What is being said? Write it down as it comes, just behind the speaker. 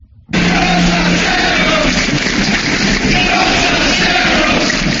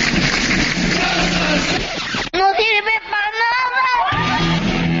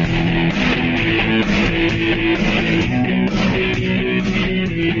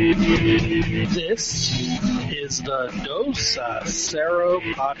This is the Dos Cero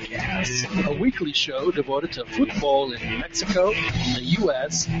podcast, a weekly show devoted to football in Mexico, the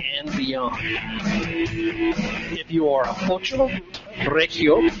U.S., and beyond. If you are a Pocho,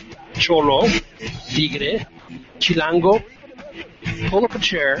 Regio, Cholo, Tigre, Chilango, pull up a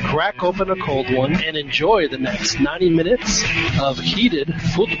chair, crack open a cold one, and enjoy the next 90 minutes of heated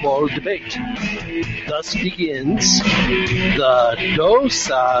football debate. Thus begins the Dos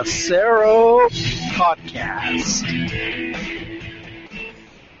Cero podcast.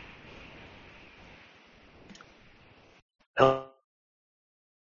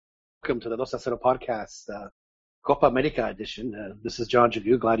 Welcome to the Dos Cero podcast, Copa America edition. This is John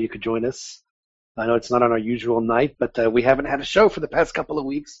Jagu. Glad you could join us. I know it's not on our usual night, but we haven't had a show for the past couple of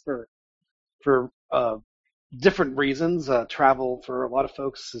weeks for different reasons. Travel for a lot of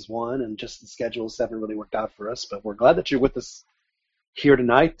folks is one, and just the schedules haven't really worked out for us. But we're glad that you're with us here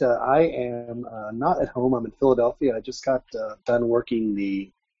tonight. I am not at home. I'm in Philadelphia. I just got done working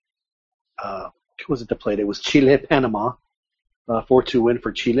the who was it that played? It was Chile-Panama, 4-2 win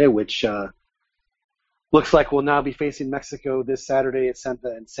for Chile, which looks like we'll now be facing Mexico this Saturday at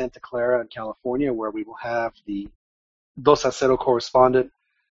Santa Clara in California, where we will have the Dos Cero correspondent,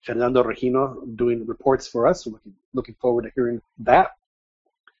 Fernando Regino, doing reports for us. So looking forward to hearing that.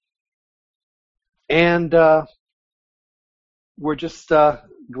 And we're just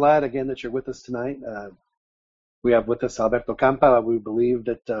glad, again, that you're with us tonight. We have with us Alberto Campa. We believe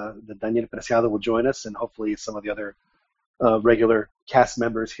that Daniel Preciado will join us, and hopefully some of the other regular cast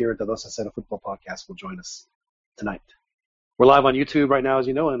members here at the Dos Cero Football Podcast will join us tonight. We're live on YouTube right now, as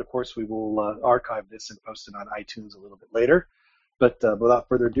you know, and of course we will archive this and post it on iTunes a little bit later. But without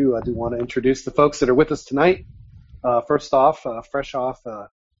further ado, I do want to introduce the folks that are with us tonight. First off, fresh off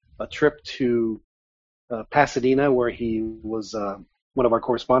a trip to Pasadena, where he was one of our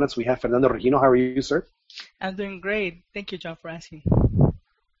correspondents, we have Fernando Regino. How are you, sir? I'm doing great. Thank you, John, for asking.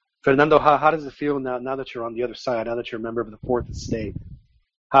 Fernando, how does it feel now that you're on the other side, now that you're a member of the fourth estate?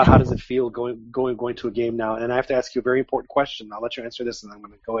 How does it feel going to a game now? And I have to ask you a very important question. I'll let you answer this, and then I'm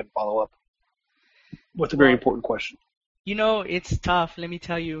going to go ahead and follow up with a very important question. You know, it's tough. Let me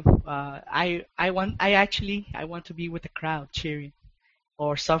tell you. I want to be with the crowd cheering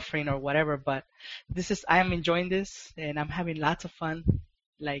or suffering or whatever. But I am enjoying this, and I'm having lots of fun,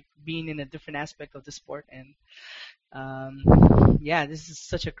 like being in a different aspect of the sport. And this is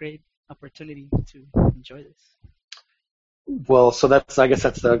such a great opportunity to enjoy this. Well, so I guess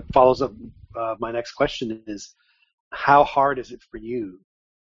that's the follows up. My next question is, how hard is it for you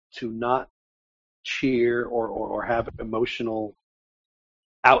to not cheer or have emotional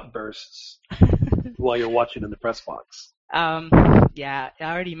outbursts while you're watching in the press box? I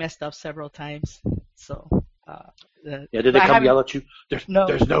already messed up several times, so. Did they come yell at you? There's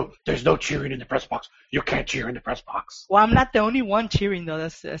no cheering in the press box. You can't cheer in the press box. Well, I'm not the only one cheering though.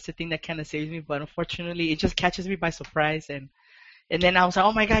 That's the thing that kind of saves me. But unfortunately, it just catches me by surprise, and then I was like,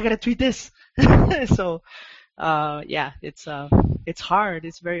 oh my god, I gotta tweet this. So, it's hard.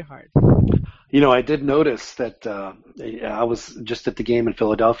 It's very hard. You know, I did notice that I was just at the game in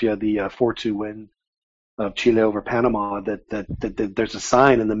Philadelphia, the 4-2 win of Chile over Panama. That there's a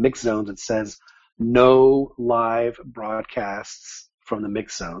sign in the mix zones that says no live broadcasts from the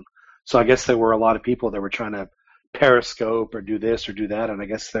mix zone. So I guess there were a lot of people that were trying to periscope or do this or do that, and I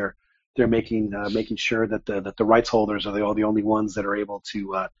guess they're making sure that the rights holders are the only ones that are able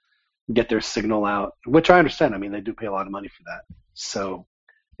to get their signal out, which I understand. I mean, they do pay a lot of money for that. So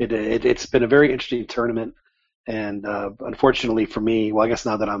it's been a very interesting tournament, and unfortunately for me, well, I guess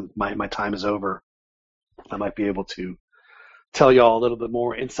now that my time is over, I might be able to tell y'all a little bit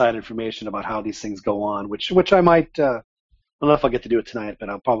more inside information about how these things go on, which I might, I don't know if I'll get to do it tonight, but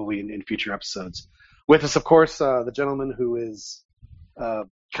I'll probably in future episodes. With us, of course, the gentleman who is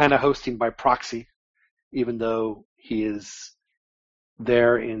kind of hosting by proxy, even though he is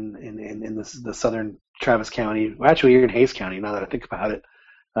there in the southern Travis County. Well, actually, you're in Hayes County, now that I think about it.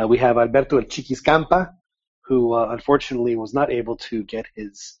 We have Alberto El Chiquis Campa, who unfortunately was not able to get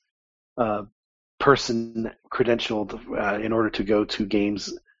his person credentialed in order to go to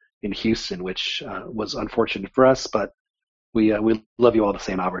games in Houston, which was unfortunate for us, but we love you all the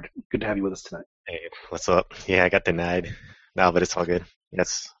same, Albert. Good to have you with us tonight. Hey, what's up? Yeah, I got denied. No, but it's all good.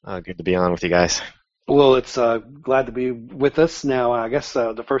 Yes, good to be on with you guys. Well, it's glad to be with us. Now, I guess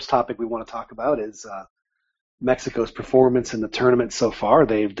the first topic we want to talk about is Mexico's performance in the tournament so far.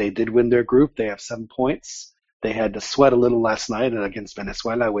 They did win their group. They have 7 points. They had to sweat a little last night against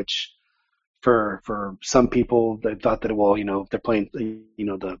Venezuela, which for some people, they thought that, well, if they're playing,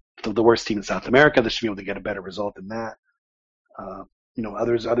 the worst team in South America, they should be able to get a better result than that.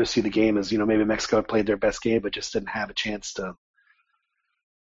 others see the game as, maybe Mexico had played their best game, but just didn't have a chance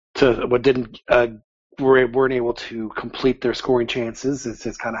weren't able to complete their scoring chances.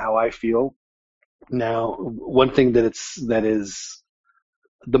 It's kind of how I feel. Now, one thing that is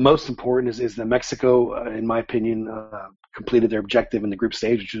the most important is that Mexico, in my opinion, completed their objective in the group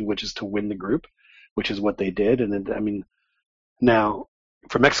stage, which is to win the group, which is what they did. And then, now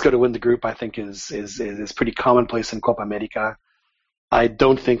for Mexico to win the group, I think is pretty commonplace in Copa America. I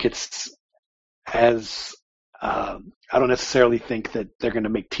don't think it's as I don't necessarily think that they're going to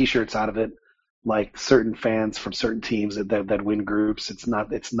make T-shirts out of it, like certain fans from certain teams that win groups. It's not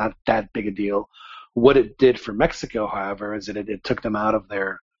that big a deal. What it did for Mexico, however, is that it took them out of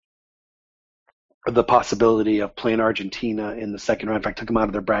the possibility of playing Argentina in the second round. In fact, took them out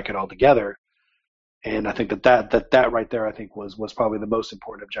of their bracket altogether. And I think that right there, I think was probably the most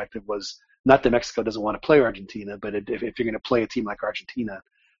important objective. Was not that Mexico doesn't want to play Argentina, but if you're going to play a team like Argentina,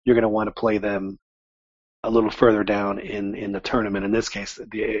 you're going to want to play them a little further down in the tournament. In this case,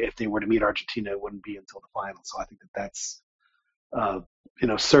 if they were to meet Argentina, it wouldn't be until the final. So I think that's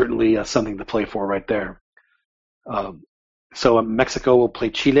certainly something to play for right there. So Mexico will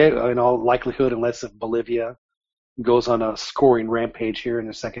play Chile in all likelihood, unless if Bolivia goes on a scoring rampage here in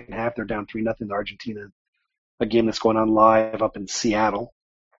the second half. They're down 3-0 to Argentina, a game that's going on live up in Seattle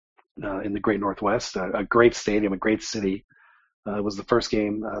in the Great Northwest, a great stadium, a great city. It was the first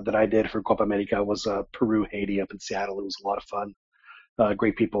game that I did for Copa America. It was Peru-Haiti up in Seattle. It was a lot of fun.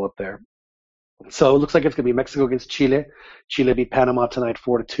 Great people up there. So it looks like it's going to be Mexico against Chile. Chile beat Panama tonight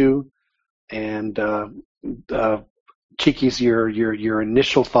 4-2. And Chiquis, your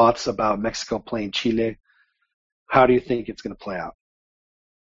initial thoughts about Mexico playing Chile. How do you think it's going to play out?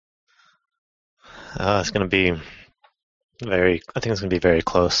 It's going to be I think it's going to be very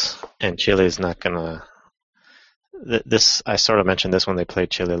close. And Chile is not going to. I sort of mentioned this when they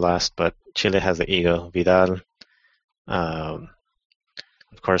played Chile last, but Chile has the ego. Vidal, of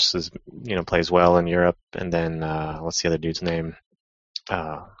course, plays well in Europe. And then what's the other dude's name?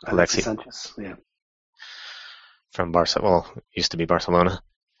 Alexis Sanchez. Yeah. From Barcelona. Well, used to be Barcelona.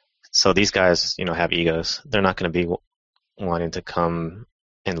 So these guys, have egos. They're not going to be wanting to come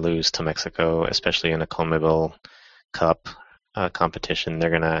and lose to Mexico, especially in a CONMEBOL Cup competition.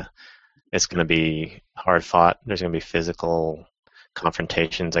 It's going to be hard fought. There's going to be physical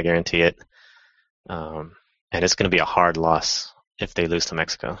confrontations, I guarantee it. And it's going to be a hard loss if they lose to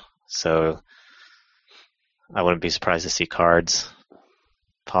Mexico. So I wouldn't be surprised to see cards,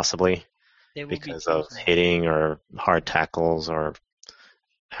 possibly, because of hitting or hard tackles or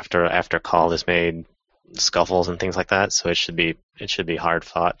after a call is made, scuffles and things like that. So it should be hard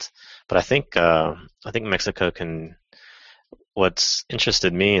fought. But I think Mexico can. What's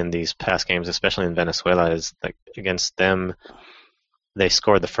interested me in these past games, especially in Venezuela, is like against them, they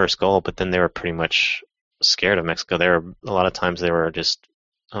scored the first goal, but then they were pretty much scared of Mexico. A lot of times they were just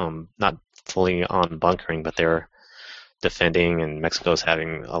not fully on bunkering, but they were defending, and Mexico's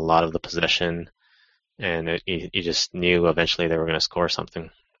having a lot of the possession, and you just knew eventually they were going to score something.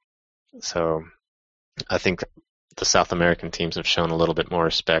 So I think the South American teams have shown a little bit more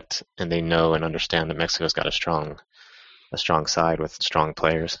respect, and they know and understand that Mexico's got a strong side with strong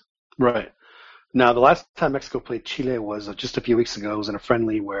players. Right. Now, the last time Mexico played Chile was just a few weeks ago. It was in a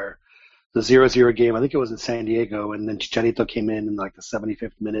friendly where the 0-0 game, I think it was in San Diego, and then Chicharito came in like the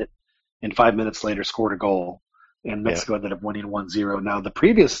 75th minute, and 5 minutes later scored a goal, and Mexico ended up winning 1-0. Now, the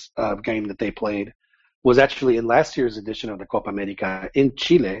previous game that they played was actually in last year's edition of the Copa America in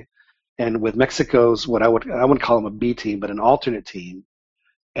Chile, and with Mexico's, I wouldn't call them a B team, but an alternate team,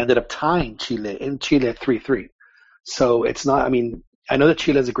 ended up tying Chile in Chile at 3-3. So it's not, I know that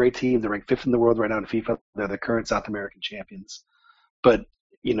Chile is a great team. They're ranked 5th in the world right now in FIFA. They're the current South American champions. But,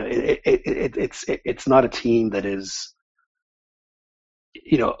 it's not a team that is,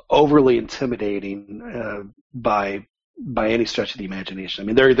 overly intimidating by any stretch of the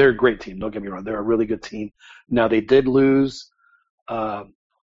imagination. They're a great team. Don't get me wrong. They're a really good team. Now, they did lose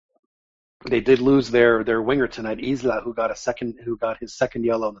their winger tonight, Isla, who got his second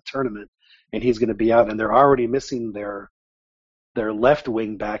yellow in the tournament, and he's going to be out. And they're already missing their left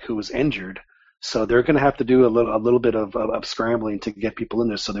wing back, who was injured. So they're going to have to do a little bit of scrambling to get people in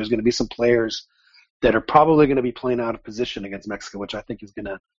there. So there's going to be some players that are probably going to be playing out of position against Mexico, which I think is going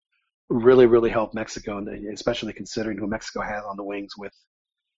to really, really help Mexico, and especially considering who Mexico has on the wings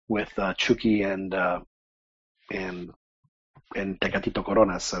with Chucky and Tecatito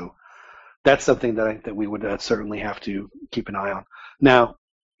Corona. So that's something that we would certainly have to keep an eye on. Now,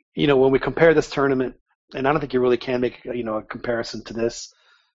 when we compare this tournament, and I don't think you really can make a comparison to this.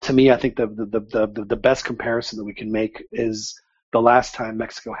 To me, I think the best comparison that we can make is the last time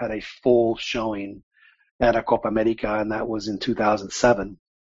Mexico had a full showing at a Copa America, and that was in 2007.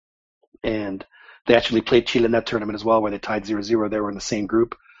 And they actually played Chile in that tournament as well, where they tied 0-0. They were in the same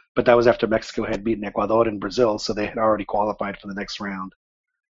group, but that was after Mexico had beaten Ecuador and Brazil, so they had already qualified for the next round.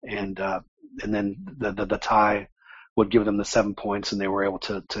 And then the tie would give them the 7 points, and they were able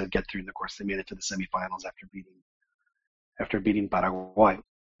to get through. And of course, they made it to the semifinals after beating Paraguay.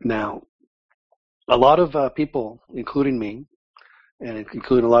 Now, a lot of people, including me, and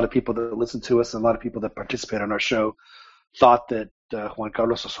including a lot of people that listen to us and a lot of people that participate on our show, thought that Juan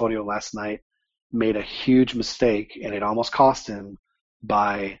Carlos Osorio last night made a huge mistake, and it almost cost him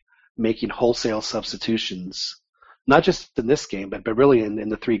by making wholesale substitutions, not just in this game, but really in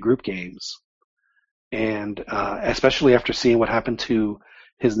the 3 group games. And especially after seeing what happened to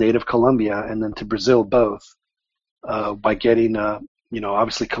his native Colombia and then to Brazil both, by getting,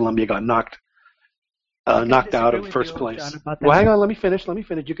 obviously Colombia got knocked out of first place. Well, hang on, let me finish.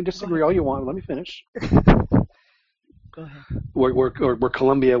 You can disagree all you want. Let me finish. Go ahead. Where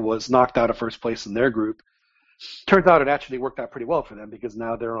Colombia was knocked out of first place in their group. Turns out it actually worked out pretty well for them, because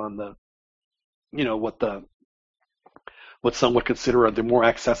now they're on the, what some would consider the more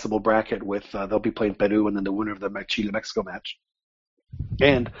accessible bracket with, they'll be playing Peru and then the winner of the Chile-Mexico match.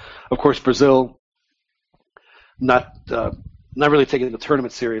 And, of course, Brazil not really taking the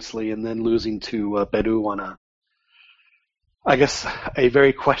tournament seriously, and then losing to Peru on a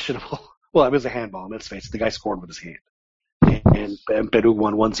very questionable, well, it was a handball, let's face it, the guy scored with his hand. And Peru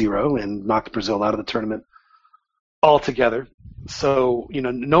won 1-0 and knocked Brazil out of the tournament altogether. So,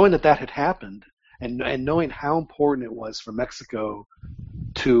 knowing that had happened, and knowing how important it was for Mexico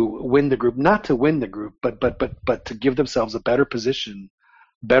to win the group, not to win the group, but to give themselves a better position,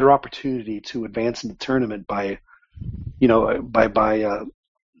 better opportunity to advance in the tournament by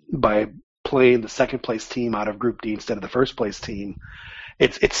playing the second place team out of Group D instead of the first place team.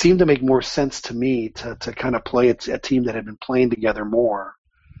 It seemed to make more sense to me to kind of play a team that had been playing together more,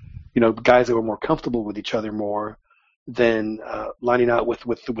 guys that were more comfortable with each other more, than lining out with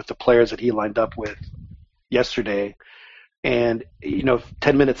the players that he lined up with yesterday. And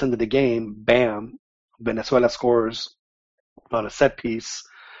 10 minutes into the game, bam, Venezuela scores on a set piece,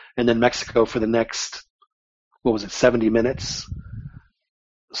 and then Mexico for the next, 70 minutes.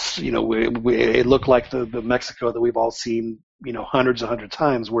 It looked like the Mexico that we've all seen, hundreds of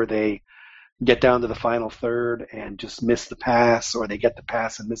times, where they get down to the final third and just miss the pass, or they get the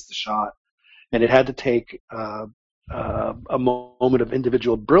pass and miss the shot. And it had to take a moment of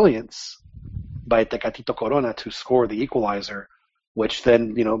individual brilliance by Tecatito Corona to score the equalizer, which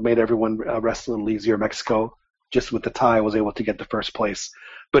then, made everyone rest a little easier. Mexico, just with the tie, was able to get the first place.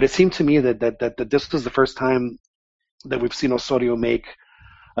 But it seemed to me that this was the first time that we've seen Osorio make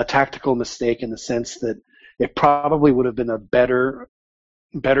a tactical mistake, in the sense that it probably would have been better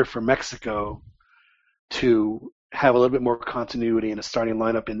for Mexico to have a little bit more continuity in a starting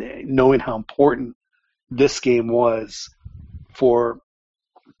lineup, and knowing how important this game was for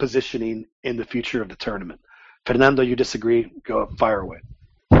positioning in the future of the tournament. Fernando, you disagree? Go fire away.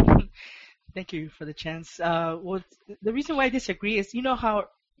 Thank you for the chance. Well, the reason why I disagree is, how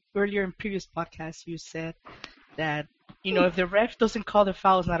earlier in previous podcasts you said that, if the ref doesn't call the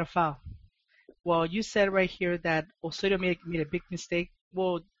foul, it's not a foul. Well, you said right here that Osorio made a big mistake.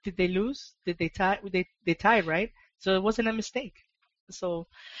 Well, did they lose? Did they tie? They tied, right? So it wasn't a mistake. So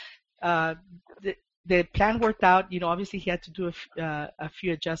the plan worked out. Obviously he had to do a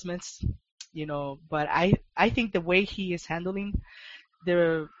few adjustments. But I think the way he is handling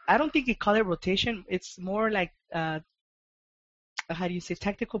I don't think they call it rotation. It's more like how do you say,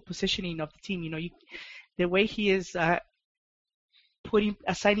 tactical positioning of the team. The way he is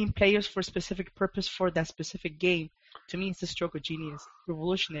assigning players for a specific purpose for that specific game. To me, it's a stroke of genius,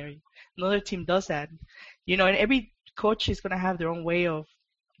 revolutionary. Another team does that, and every coach is going to have their own way of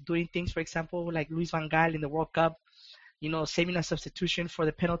doing things. For example, like Luis Van Gaal in the World Cup, saving a substitution for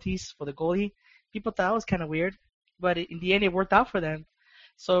the penalties for the goalie. People thought that was kind of weird, but in the end, it worked out for them.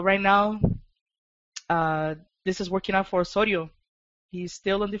 So right now, this is working out for Osorio. He's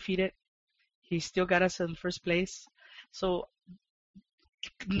still undefeated. He still got us in first place. So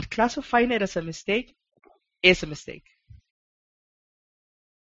classifying it as a mistake is a mistake.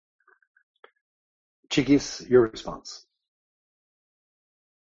 Chiquis, your response.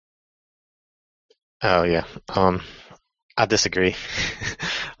 Oh yeah. I disagree.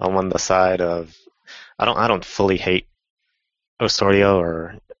 I'm on the side of I don't fully hate Osorio,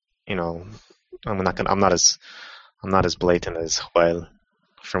 or I'm not as blatant as Joel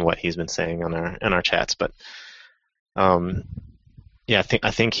from what he's been saying on our chats, but Yeah,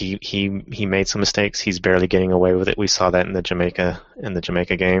 I think he made some mistakes. He's barely getting away with it. We saw that in the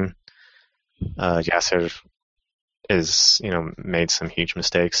Jamaica game. Yasser is made some huge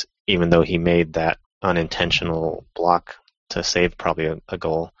mistakes, even though he made that unintentional block to save probably a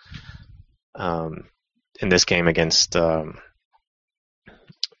goal. In this game against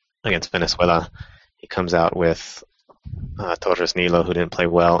Venezuela, he comes out with Torres Nilo, who didn't play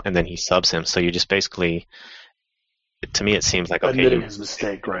well, and then he subs him. So you just basically, to me, it seems like admitting his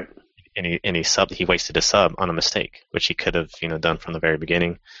mistake, right? And he wasted a sub on a mistake, which he could have done from the very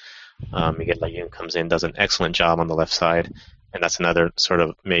beginning. Miguel Layun comes in, does an excellent job on the left side, and that's another sort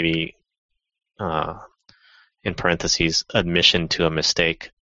of maybe in parentheses admission to a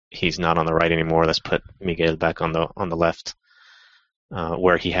mistake. He's not on the right anymore. Let's put Miguel back on the left,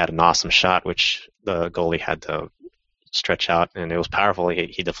 where he had an awesome shot, which the goalie had to stretch out, and it was powerful.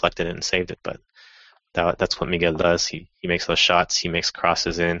 He deflected it and saved it, but that's what Miguel does. He makes those shots. He makes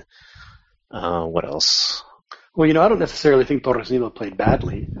crosses in. What else? Well, I don't necessarily think Torres Nilo played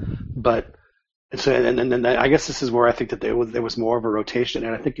badly, but so and I guess this is where I think that there was more of a rotation,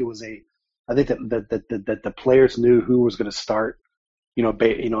 and I think that the players knew who was going to start,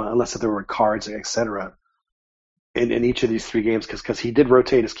 unless there were cards, etc. In each of these three games, because he did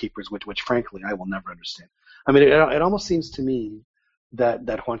rotate his keepers, which frankly I will never understand. I mean, it almost seems to me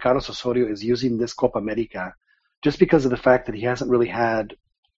that Juan Carlos Osorio is using this Copa America just because of the fact that he hasn't really had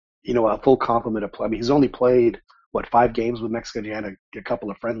a full complement of play. I mean, he's only played 5 games with Mexico. He had a couple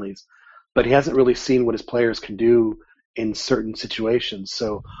of friendlies, but he hasn't really seen what his players can do in certain situations.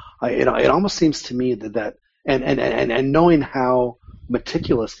 So it almost seems to me that and knowing how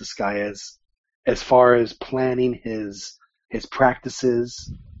meticulous this guy is as far as planning his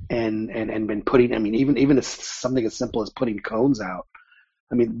practices and been putting. I mean, even as something as simple as putting cones out.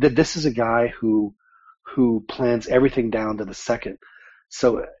 I mean, this is a guy who plans everything down to the second.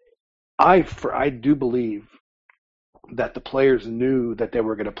 So I do believe that the players knew that they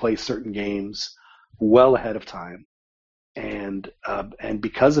were going to play certain games well ahead of time, and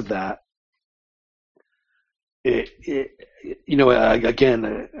because of that, I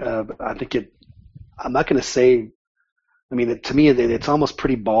think it. I'm not going to say. I mean, to me, it's almost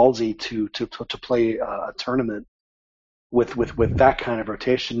pretty ballsy to play a tournament with that kind of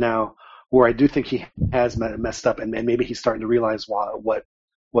rotation. Now, where I do think he has messed up, and maybe he's starting to realize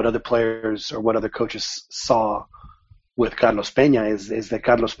what other players or what other coaches saw with Carlos Peña is that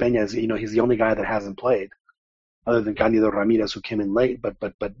Carlos Peña is he's the only guy that hasn't played, other than Cándido Ramírez, who came in late. But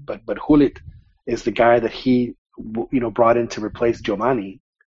Hulit is the guy that he brought in to replace Giovanni,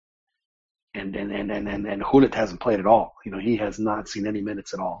 and Hulit hasn't played at all. He has not seen any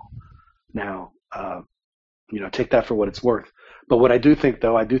minutes at all. Now, take that for what it's worth. But what I do think,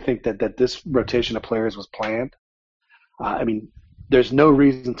 though, that this rotation of players was planned. I mean, there's no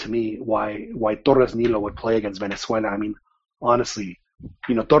reason to me why Torres Nilo would play against Venezuela. I mean, honestly,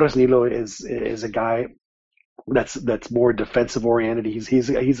 Torres Nilo is a guy that's more defensive oriented. He's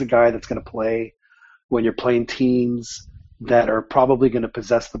a guy that's going to play when you're playing teams that are probably going to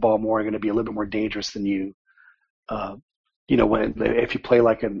possess the ball more, are going to be a little bit more dangerous than you. If you play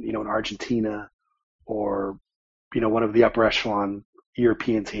like an Argentina or one of the upper echelon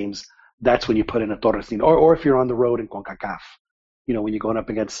European teams, that's when you put in a Torres Nilo. Or if you're on the road in CONCACAF. When you're going up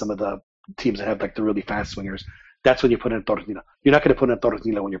against some of the teams that have like the really fast swingers, that's when you put in Torres Nilo. You're not going to put in Torres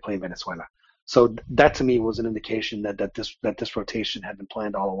Nilo when you're playing Venezuela. So that to me was an indication that this rotation had been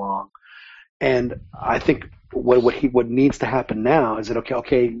planned all along. And I think what needs to happen now is that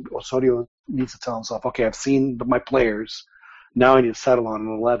okay, Osorio needs to tell himself, okay, I've seen my players. Now I need to settle on an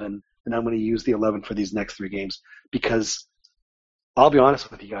 11, and I'm going to use the 11 for these next 3 games. Because I'll be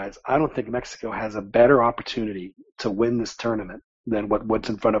honest with you guys, I don't think Mexico has a better opportunity to win this tournament than what's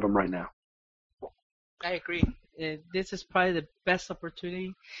in front of them right now. I agree. This is probably the best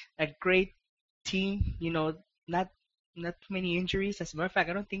opportunity. A great team, not too many injuries. As a matter of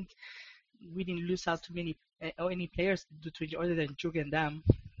fact, I don't think we didn't lose out too many any players due to other than Jug and Dam.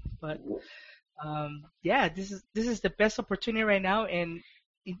 But this is the best opportunity right now. And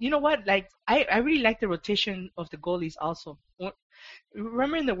you know what? Like I really like the rotation of the goalies also.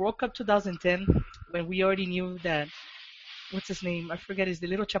 Remember in the World Cup 2010 when we already knew that. What's his name? I forget. Is the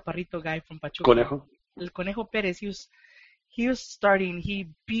little chaparrito guy from Pachuca? Conejo. El Conejo Perez. He was starting. He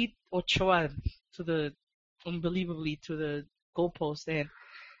beat Ochoa unbelievably to the goalpost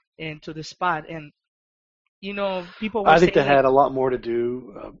and to the spot. And people were I think saying that had a lot more to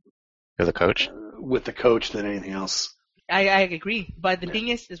do You're the coach. With the coach than anything else. I agree. But the thing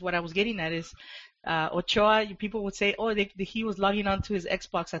is what I was getting at is Ochoa, people would say, he was logging onto his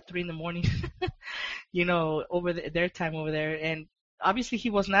Xbox at 3 in the morning, over their time over there. And obviously he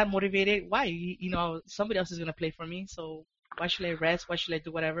was not motivated. Why? Somebody else is gonna play for me, so why should I rest? Why should I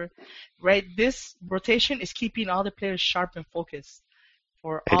do whatever? Right? This rotation is keeping all the players sharp and focused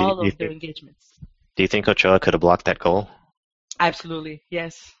for Hey, all of their engagements. do you think Ochoa could have blocked that goal? Absolutely,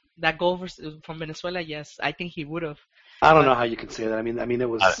 yes. That goal from Venezuela, yes, I think he would have. I don't But know how you can say that. I mean, it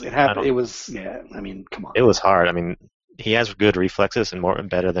I happened. don't. It was, yeah. I mean, come on. It was hard. I mean, he has good reflexes and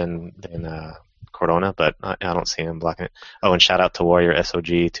better than Corona, but I don't see him blocking it. Oh, and shout out to Warrior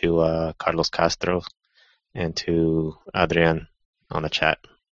SOG, to Carlos Castro, and to Adrian on the chat.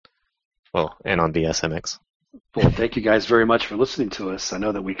 Well, and on BSMX. Well, thank you guys very much for listening to us. I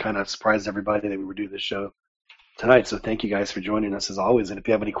know that we kind of surprised everybody that we would do this show tonight, so thank you guys for joining us as always. And if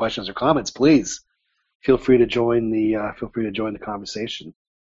you have any questions or comments, please feel free to join the conversation.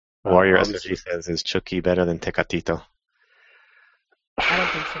 Warrior SOG says, "Is Chucky better than Tecatito?" I don't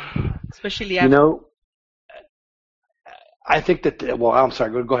think so. Especially after. You know, I think that. Well, I'm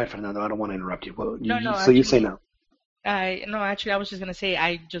sorry. Go ahead, Fernando. I don't want to interrupt you. Well, no. So actually, you say no. Actually, I was just gonna say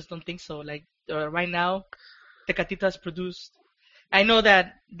I just don't think so. Like right now, Tecatito has produced. I know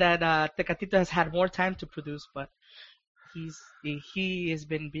that Tecatito has had more time to produce, but he has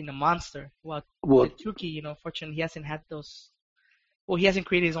been being a monster. Well, Chucky, fortunately, he hasn't had those. Well, he hasn't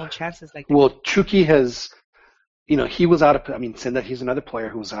created his own chances like that. Well, Chucky has, he was out of. I mean, saying that he's another player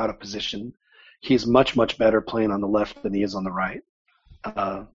who was out of position. He's much, much better playing on the left than he is on the right.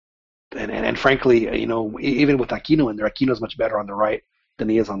 And frankly, even with Aquino in there, Aquino's much better on the right than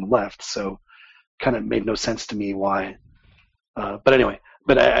he is on the left. So, kind of made no sense to me why. But anyway,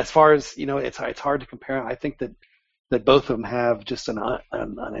 as far as it's hard to compare. I think that both of them have just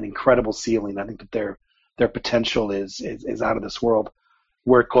an incredible ceiling. I think that their potential is out of this world.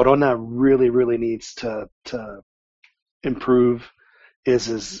 Where Corona really, really needs to improve is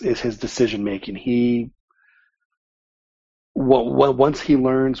his decision making. Once he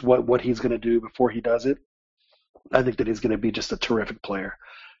learns what he's going to do before he does it, I think that he's going to be just a terrific player.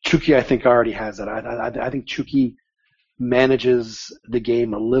 Chucky, I think, already has that. I think Chucky manages the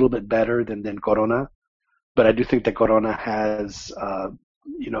game a little bit better than Corona, but I do think that Corona has,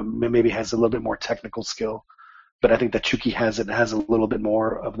 maybe has a little bit more technical skill, but I think that Chucky has a little bit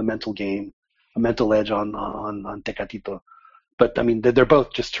more of the mental game, a mental edge on Tecatito. But I mean, they're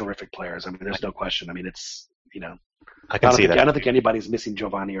both just terrific players. I mean, there's no question. I mean, it's I can see that. I don't think anybody's missing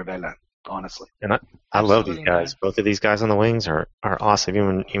Giovanni or Vela, honestly. And I love these guys. Both of these guys on the wings are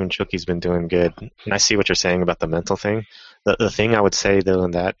awesome. Even Chucky's been doing good. And I see what you're saying about the mental thing. The thing I would say though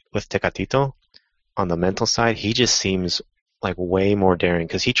in that with Tecatito, on the mental side, he just seems like way more daring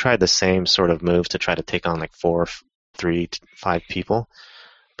because he tried the same sort of move to try to take on like 4, 3, 5 people,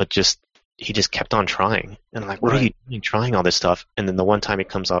 but he just kept on trying. And I'm like, what are you doing trying all this stuff? And then the one time he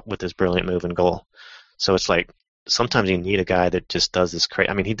comes up with this brilliant move and goal. So it's like sometimes you need a guy that just does this crazy.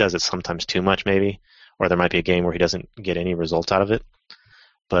 I mean, he does it sometimes too much maybe, or there might be a game where he doesn't get any result out of it.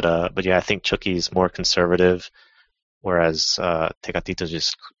 But yeah, I think Chucky's more conservative, whereas Tecatito's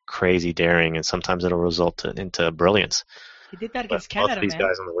just crazy daring, and sometimes it'll result into brilliance. He did that against Canada, both of these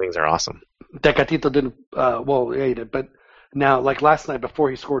guys on the wings are awesome. Tecatito didn't. Yeah, he did. But now, like last night, before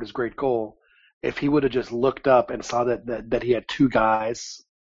he scored his great goal, if he would have just looked up and saw that he had 2 guys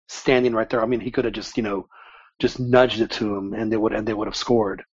standing right there, I mean, he could have just nudged it to him, and they would have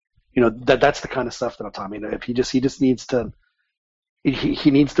scored. That's the kind of stuff that I'm talking about. If he just needs to. He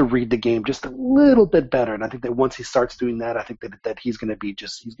needs to read the game just a little bit better, and I think that once he starts doing that, I think that he's going to be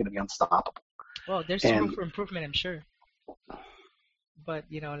unstoppable. Well, there's room for improvement, I'm sure. But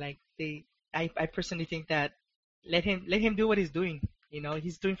I personally think that let him do what he's doing.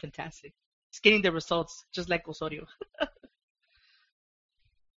 He's doing fantastic. He's getting the results just like Osorio.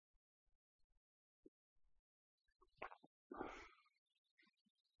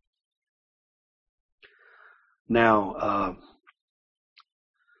 Now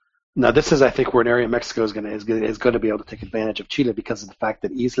this is, I think, where an area Mexico is going to be able to take advantage of Chile because of the fact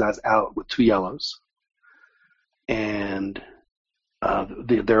that Isla's out with 2 yellows, and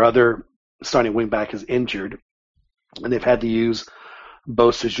their other starting wingback is injured, and they've had to use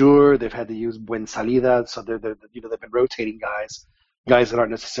Beau Sejour, they've had to use Buen Salida, so they've been rotating guys that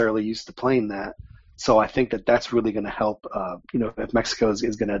aren't necessarily used to playing that. So I think that that's really going to help. If Mexico is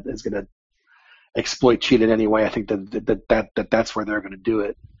going to exploit Chile in any way, I think that's where they're going to do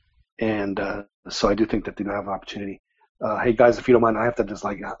it. And so I do think that they have an opportunity. Hey guys, if you don't mind, I have to just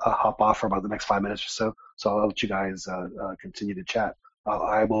hop off for about the next 5 minutes or so. So I'll let you guys continue to chat.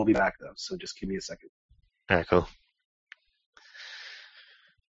 I will be back though, so just give me a second. All right, cool.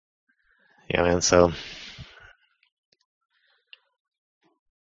 Yeah, man. So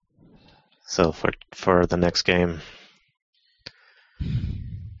for the next game,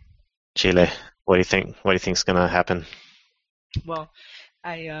 Chile. What do you think? What do you think's gonna happen? Well,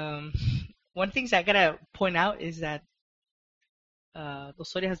 I one thing I gotta point out is that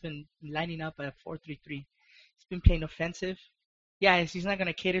Osorio has been lining up at 4-3-3. He's been playing offensive. Yeah, he's not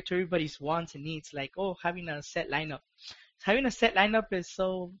gonna cater to everybody's wants and needs. Like, oh, having a set lineup. Having a set lineup is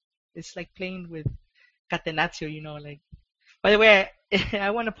so. It's like playing with Catenaccio, like. By the way, I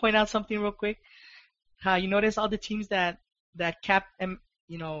want to point out something real quick. You notice all the teams that cap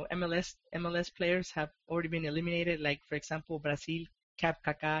MLS players have already been eliminated. Like for example, Brazil capped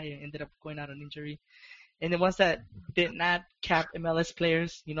Kaká and ended up going out on injury, and the ones that did not cap MLS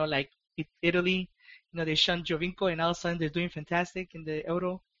players, like Italy, they shunned Jovinko, and all of a sudden they're doing fantastic in the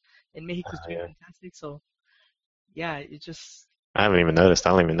Euro, and Mexico's doing Yeah. fantastic. So yeah, it just I haven't even noticed. I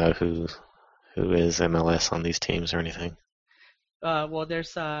don't even know who is MLS on these teams or anything. well,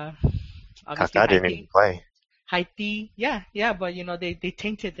 there's obviously Kaká didn't even play. Haiti, yeah, but they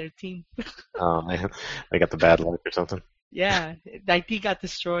tainted their team. Oh man, they got the bad luck or something. Yeah, Haiti got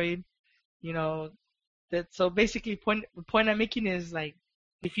destroyed. So basically, the point I'm making is like,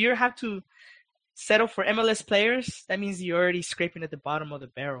 if you have to settle for MLS players, that means you're already scraping at the bottom of the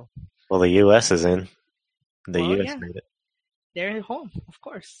barrel. Well, the U.S. is in. The Well, U.S. yeah, made it. they're at home, of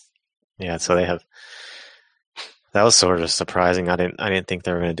course. Yeah, so they have. That was sort of surprising. I didn't think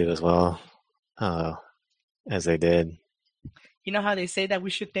they were going to do as well as they did. You know how they say that we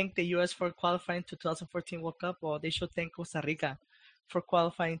should thank the U.S. for qualifying to 2014 World Cup? Well, they should thank Costa Rica for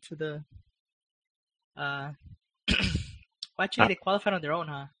qualifying to the. Well, actually, they qualified on their own,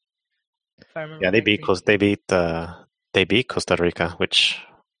 huh? If I remember. Yeah, they beat Costa Rica, which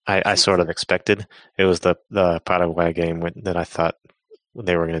I sort of expected. It was the Paraguay game that I thought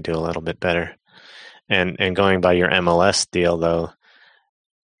they were going to do a little bit better. And going by your MLS deal, though,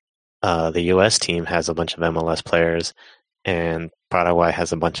 the U.S. team has a bunch of MLS players, and Paraguay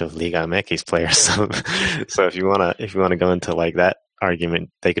has a bunch of Liga MX players. So if you wanna go into like that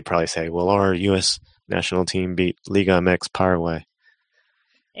argument, they could probably say, well, our U.S. national team beat Liga MX Paraguay.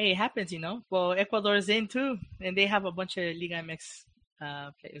 Hey, it happens, Well, Ecuador is in too, and they have a bunch of Liga MX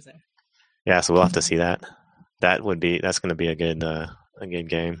players there. Yeah, so we'll have to see that. That's going to be a good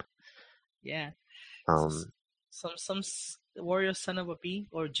game. Yeah. Um, some warrior son of a B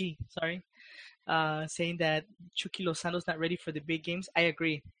or G, sorry, saying that Chucky Lozano's not ready for the big games. I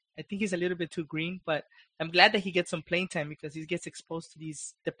agree. I think he's a little bit too green, but I'm glad that he gets some playing time because he gets exposed to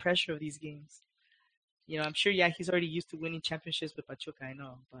the pressure of these games. I'm sure, he's already used to winning championships with Pachuca, I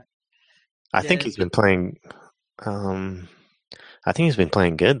know, but I think he's been playing. I think he's been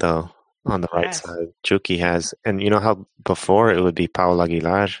playing good though on the right side. Chucky has, and you know how before it would be Paul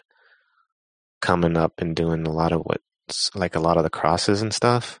Aguilar coming up and doing a lot of the crosses and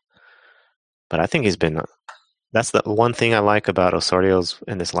stuff. But I think that's the one thing I like about Osorio's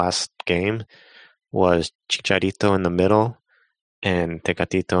in this last game was Chicharito in the middle and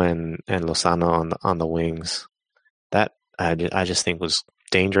Tecatito and Lozano on the wings. That I just think was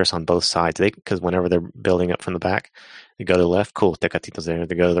dangerous on both sides. Because whenever they're building up from the back, they go to the left, cool, Tecatito's there.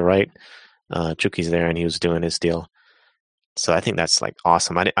 They go to the right, Chucky's there, and he was doing his deal. So I think that's like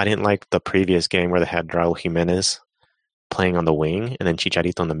awesome. I didn't like the previous game where they had Raul Jimenez playing on the wing and then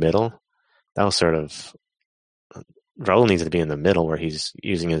Chicharito in the middle. That was sort of Raul needs to be in the middle where he's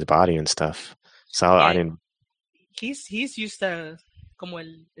using his body and stuff. So I didn't. He's used to como el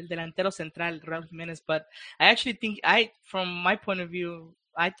delantero central, Raul Jimenez, but I actually think from my point of view,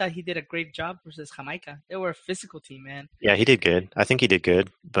 I thought he did a great job versus Jamaica. They were a physical team, man. Yeah, he did good. I think he did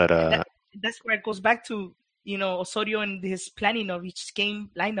good, but that's where it goes back to Osorio and his planning of each game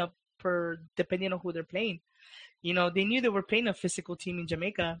lineup depending on who they're playing. They knew they were playing a physical team in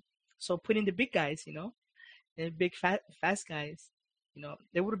Jamaica, so put in the big guys, and big fast guys.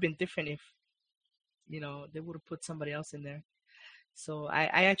 They would have been different if they would have put somebody else in there. So I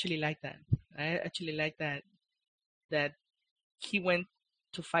actually like that. I actually like that he went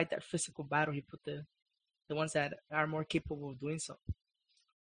to fight that physical battle. He put the ones that are more capable of doing so.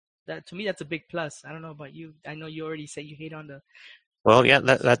 That to me, that's a big plus. I don't know about you. I know you already say you hate on the. Well, yeah,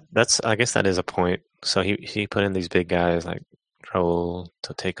 that's I guess that is a point. So he put in these big guys like Raul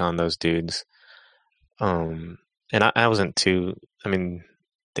to take on those dudes. And I wasn't too. I mean,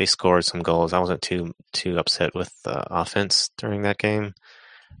 they scored some goals. I wasn't too upset with the offense during that game,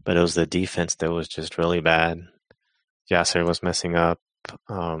 but it was the defense that was just really bad. Yasser was messing up.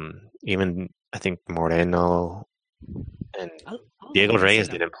 Even I think Moreno and Diego Reyes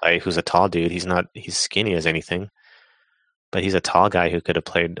didn't play. Who's a tall dude. He's skinny as anything, but he's a tall guy who could have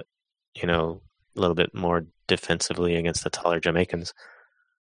played, a little bit more defensively against the taller Jamaicans.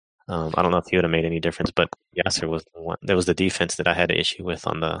 I don't know if he would have made any difference, but Yasser was the one. That was the defense that I had an issue with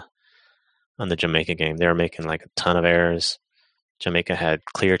on the on the Jamaica game. They were making like a ton of errors. Jamaica had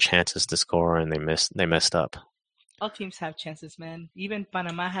clear chances to score, and they messed up. All teams have chances, man. Even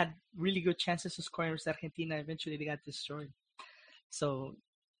Panama had really good chances to score against Argentina. Eventually, they got destroyed. So,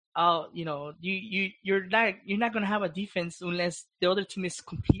 you're not gonna have a defense unless the other team is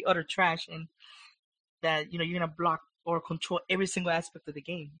complete utter trash, and that you're gonna block or control every single aspect of the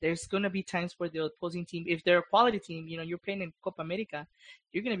game. There's gonna be times where the opposing team, if they're a quality team, you're playing in Copa America,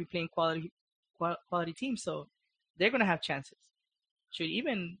 you're gonna be playing quality teams, so they're gonna have chances. Should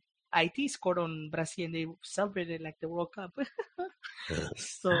even IT scored on Brazil and they celebrated like the World Cup.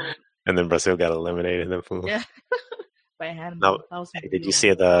 So And then Brazil got eliminated. yeah, by hand. Now, That was did you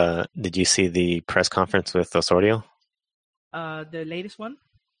see the press conference with Osorio? the latest one?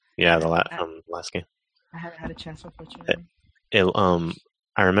 Yeah, from last game. I haven't had a chance, unfortunately.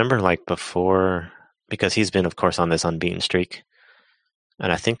 I remember like before, because he's been, of course, on this unbeaten streak,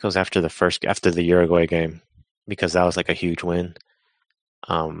 and I think it was after the Uruguay game, because that was like a huge win.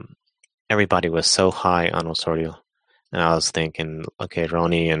 Everybody was so high on Osorio, and I was thinking, okay,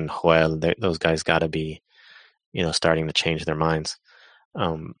 Ronnie and Joel, those guys got to be, starting to change their minds.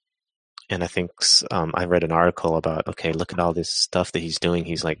 And I think I read an article about, okay, look at all this stuff that he's doing.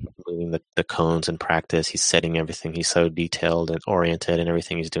 He's like moving the cones in practice. He's setting everything. He's so detailed and oriented, and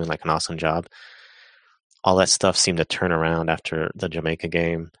everything he's doing like an awesome job. All that stuff seemed to turn around after the Jamaica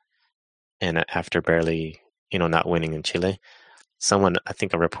game, and after barely, not winning in Chile. I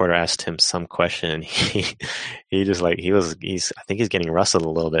think a reporter asked him some question, and he just like I think he's getting rustled a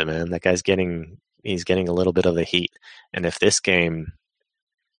little bit, man. That guy's he's getting a little bit of the heat, and if this game,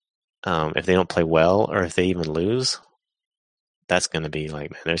 if they don't play well or if they even lose, that's going to be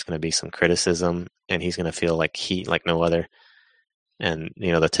like, man, there's going to be some criticism, and he's going to feel like heat like no other. And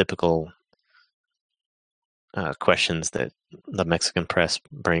the typical questions that the Mexican press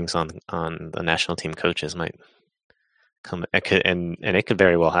brings on the national team coaches might come, and it could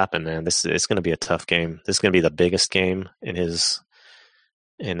very well happen, man. It's going to be a tough game. This is going to be the biggest game in his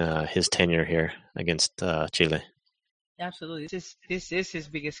tenure here against Chile. Absolutely, this is his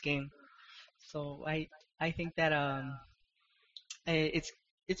biggest game. So I think that I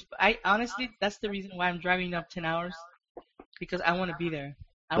honestly, that's the reason why I'm driving up 10 hours, because I want to be there.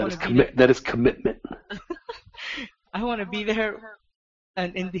 That is commitment. I want to be there,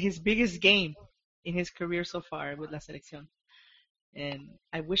 and in his biggest game in his career so far with La Selección. And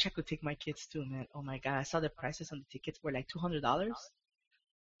I wish I could take my kids too, man. Oh my God, I saw the prices on the tickets were like $200.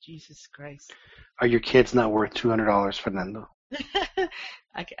 Jesus Christ. Are your kids not worth $200, Fernando?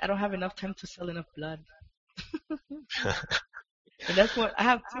 I don't have enough time to sell enough blood. And that's what I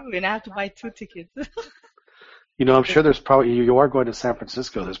have two, and I have to buy 2 tickets. I'm sure there's probably, you are going to San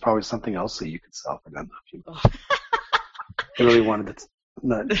Francisco. There's probably something else that you could sell, Fernando. If you really wanted to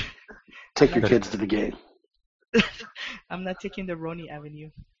take your kids to the game. I'm not taking the Ronnie Avenue.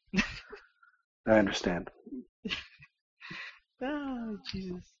 I understand. Oh,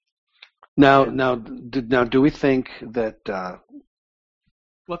 Jesus. Now, do we think that?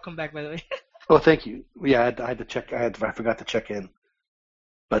 Welcome back, by the way. Oh, thank you. Yeah, I had to check. I forgot to check in.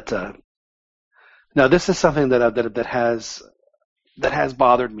 But now this is something that has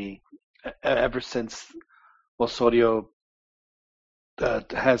bothered me ever since Osorio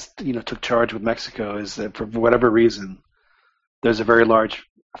took charge with Mexico. Is that for whatever reason, there's a very large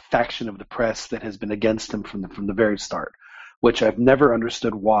faction of the press that has been against him from the very start, which I've never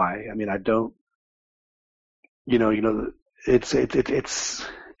understood why. I mean, I don't. It's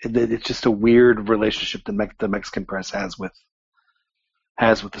just a weird relationship the Mexican press has with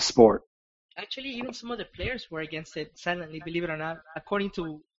the sport. Actually, even some of the players were against it silently, believe it or not. According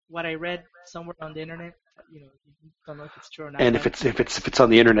to what I read somewhere on the internet, don't know if it's true or not. And if it's on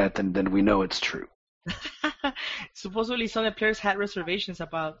the internet, then we know it's true. Supposedly, some of the players had reservations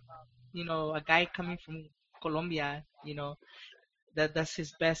about, a guy coming from Colombia, that's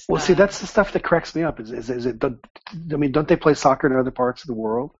his best. Well, see, that's the stuff that cracks me up. Don't they play soccer in other parts of the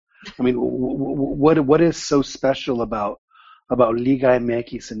world? I mean, what is so special about Liga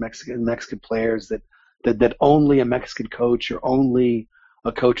MX and Mexican players that only a Mexican coach or only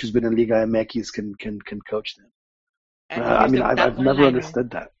a coach who's been in Liga MX can coach them? I've never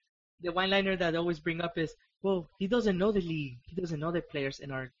understood that. The one-liner that I always bring up is, well, he doesn't know the league. He doesn't know the players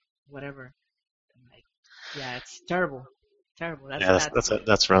in our whatever. I'm like, yeah, it's terrible. Terrible.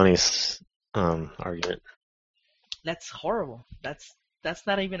 That's Ronnie's argument. That's horrible. That's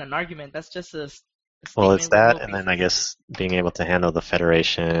not even an argument. That's just a well, it's that, and then I guess being able to handle the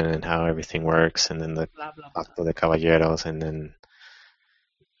federation and how everything works, and then the Pacto de Caballeros, and then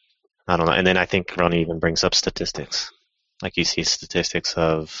I don't know. And then I think Ronnie even brings up statistics. Like you see statistics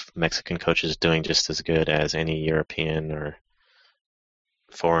of Mexican coaches doing just as good as any European or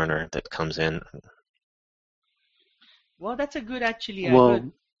foreigner that comes in. Well, that's a good, actually, a good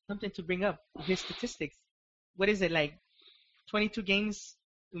Well, something to bring up. His statistics. What is it, like 22 games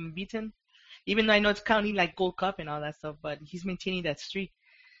unbeaten? Even though I know it's counting like Gold Cup and all that stuff, but he's maintaining that streak.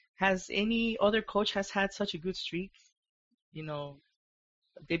 Has any other coach has had such a good streak? You know,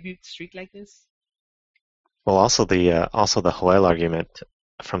 a debut streak like this? Well, also the Joel argument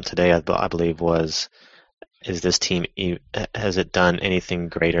from today, I believe, was is this team has it done anything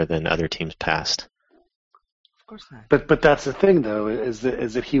greater than other teams past? Of course not. but that's the thing though, is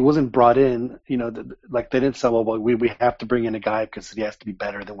that he wasn't brought in. Like they didn't say, well, we have to bring in a guy because he has to be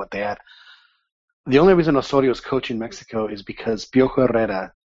better than what they had. The only reason Osorio's coaching Mexico is because Piojo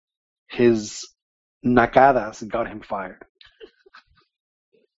Herrera, his nacadas got him fired.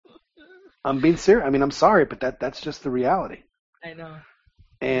 I'm being serious. I mean, I'm sorry, but that's just the reality. I know.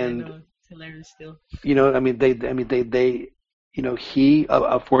 And I know. It's hilarious still. I mean, they he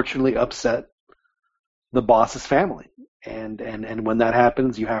unfortunately upset the boss's family, and when that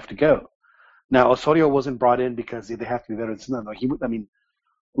happens, you have to go. Now, Osorio wasn't brought in because they have to be better. No. I mean,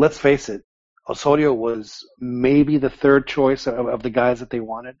 let's face it. Osorio was maybe the third choice of the guys that they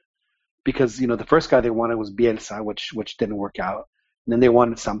wanted, because the first guy they wanted was Bielsa, which didn't work out. And then they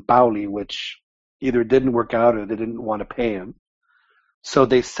wanted Sampaoli, which either didn't work out or they didn't want to pay him. So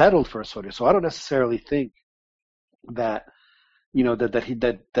they settled for Osorio. So I don't necessarily think that the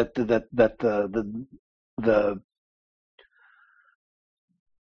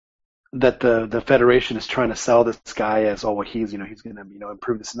federation is trying to sell this guy as, oh, well, he's going to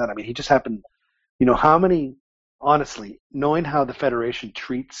improve this and that. I mean, he just happened. How many, honestly, knowing how the federation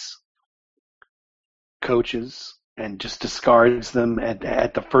treats coaches and just discards them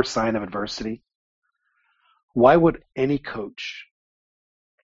at the first sign of adversity, why would any coach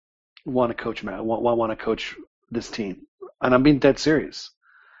want to coach this team? And I'm being dead serious.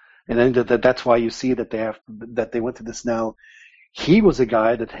 And then that's why you see that they went to this now. He was a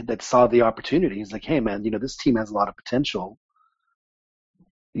guy that saw the opportunity. He's like, hey man, this team has a lot of potential.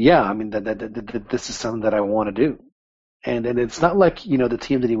 Yeah, I mean that this is something that I want to do. And it's not like, the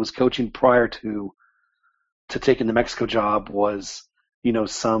team that he was coaching prior to taking the Mexico job was,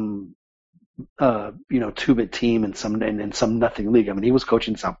 some two-bit team in some nothing league. I mean, he was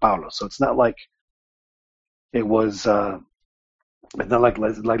coaching Sao Paulo, so it's not like it was it's not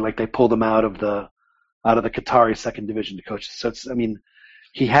like they pulled him out of the Qatari second division to coach. So I mean,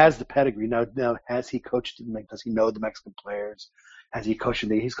 he has the pedigree. Now has he coached? Does he know the Mexican players? Has he coached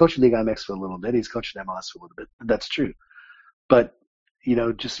he's coached the Liga MX for a little bit. He's coached MLS for a little bit. That's true. But,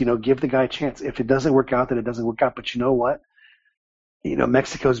 just, give the guy a chance. If it doesn't work out, then it doesn't work out. But you know what?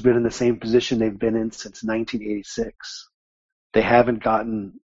 Mexico's been in the same position they've been in since 1986. They haven't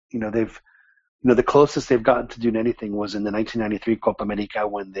gotten, the closest they've gotten to doing anything was in the 1993 Copa America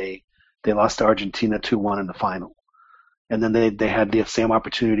when they lost to Argentina 2-1 in the final. And then they had the same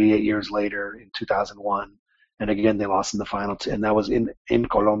opportunity 8 years later in 2001. And again, they lost in the final, and that was in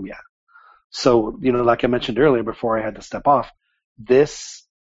Colombia. So, like I mentioned earlier before I had to step off, these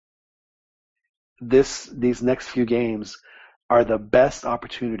next few games are the best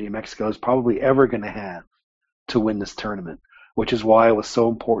opportunity Mexico is probably ever going to have to win this tournament, which is why it was so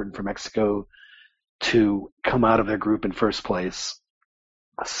important for Mexico to come out of their group in first place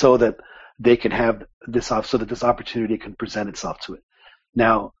so that they can have so that this opportunity can present itself to it.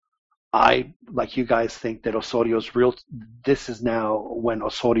 Now, I, like you guys, think that this is now when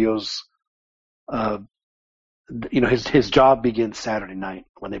Osorio's, his job begins Saturday night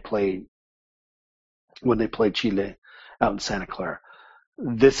when they play Chile out in Santa Clara.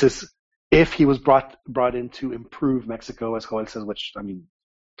 This is, if he was brought in to improve Mexico, as Joel says, which, I mean,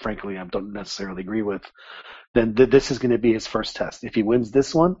 frankly, I don't necessarily agree with, then this is going to be his first test. If he wins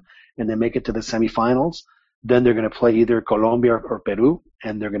this one and they make it to the semifinals, then they're going to play either Colombia or Peru,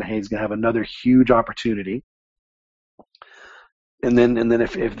 and he's going to have another huge opportunity. And then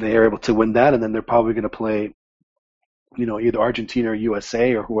if they're able to win that, and then they're probably going to play, either Argentina or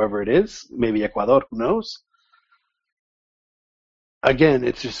USA or whoever it is, maybe Ecuador, who knows. Again,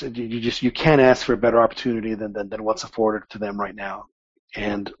 it's just you can't ask for a better opportunity than what's afforded to them right now.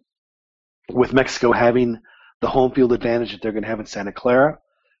 And with Mexico having the home field advantage that they're going to have in Santa Clara,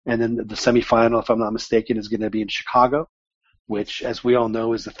 and then the semifinal, if I'm not mistaken, is going to be in Chicago, which, as we all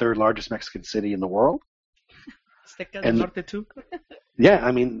know, is the third largest Mexican city in the world. Azteca del Norte too. Yeah,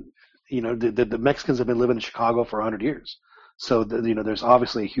 I mean, the Mexicans have been living in Chicago for 100 years. So, there's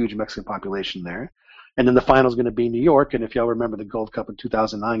obviously a huge Mexican population there. And then the final is going to be in New York. And if y'all remember the Gold Cup in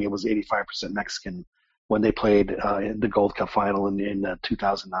 2009, it was 85% Mexican when they played in the Gold Cup final in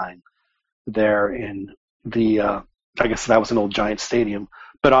 2009 there in the I guess that was an old Giant stadium,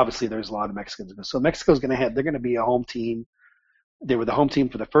 but obviously there's a lot of Mexicans. So Mexico's they're going to be a home team. They were the home team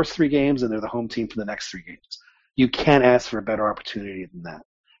for the first 3 games, and they're the home team for the next 3 games. You can't ask for a better opportunity than that.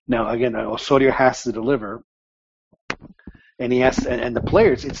 Now, again, Osorio has to deliver, and and the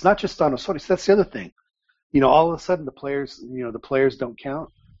players. It's not just on Osorio. So that's the other thing. All of a sudden the players don't count.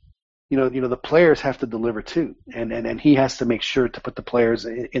 The players have to deliver too, and he has to make sure to put the players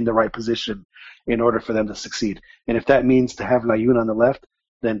in the right position in order for them to succeed. And if that means to have Layun on the left,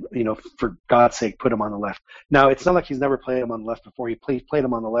 then for God's sake, put him on the left. Now, it's not like he's never played him on the left before. He played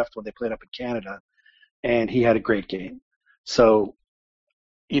him on the left when they played up in Canada, and he had a great game. So,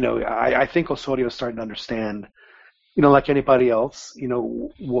 I think Osorio is starting to understand, like anybody else,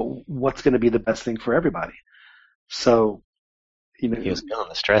 what's going to be the best thing for everybody. So. He was feeling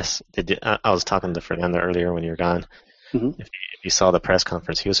the stress. I was talking to Fernando earlier when you were gone. Mm-hmm. If you saw the press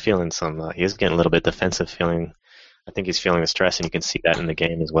conference, he was feeling he was getting a little bit defensive feeling. I think he's feeling the stress, and you can see that in the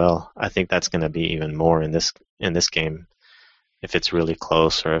game as well. I think that's going to be even more in this game if it's really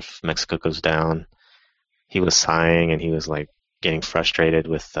close or if Mexico goes down. He was sighing and he was like getting frustrated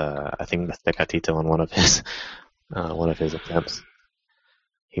with I think with Tecatito on one of his attempts.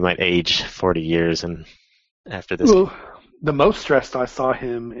 He might age 40 years and after this. Well, the most stressed I saw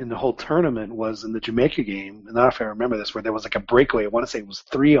him in the whole tournament was in the Jamaica game, and I don't know if I remember this, where there was like a breakaway. I want to say it was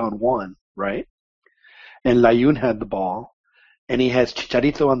 3-on-1, right? And Layun had the ball, and he has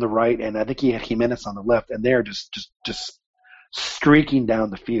Chicharito on the right, and I think he had Jimenez on the left, and they're just streaking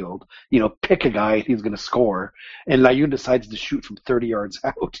down the field. Pick a guy, he's going to score, and Layun decides to shoot from 30 yards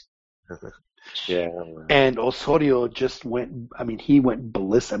out. Yeah. And Osorio just went. He went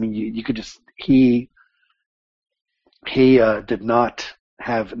ballistic. You could just he did not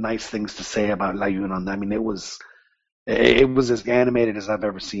have nice things to say about Layun on that. It was as animated as I've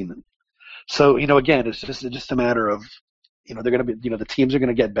ever seen it. So, again, it's just a matter of, they're going to be, the teams are going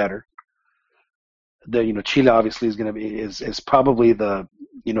to get better. Chile obviously is probably the,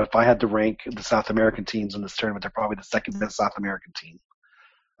 if I had to rank the South American teams in this tournament, they're probably the second best South American team,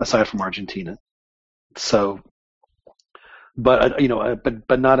 aside from Argentina. So, but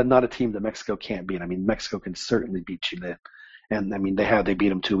not a team that Mexico can't beat. Mexico can certainly beat Chile, and they beat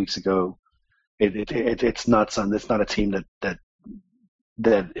them 2 weeks ago. It's not a team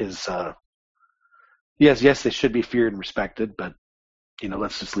that is yes, they should be feared and respected, but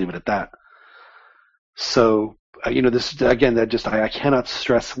let's just leave it at that. So this again, I cannot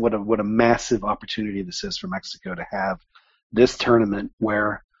stress what a massive opportunity this is for Mexico to have this tournament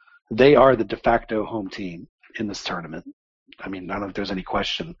where they are the de facto home team in this tournament. I don't know if there's any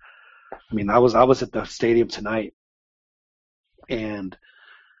question. I was at the stadium tonight, and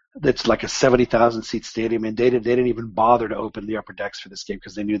it's like a 70,000 seat stadium, and they didn't even bother to open the upper decks for this game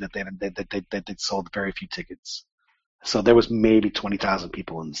because they knew that they'd sold very few tickets. So there was maybe 20,000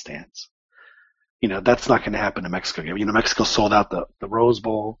 people in the stands. That's not going to happen in Mexico. Mexico sold out the Rose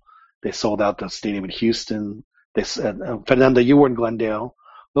Bowl. They sold out the stadium in Houston. Fernando, you were in Glendale.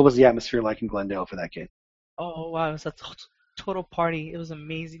 What was the atmosphere like in Glendale for that game? Oh wow, it was a total party. It was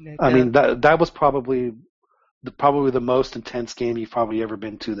amazing. That was probably the most intense game you've probably ever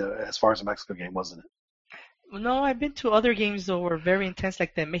been to as far as a Mexico game, wasn't it? No, I've been to other games that were very intense,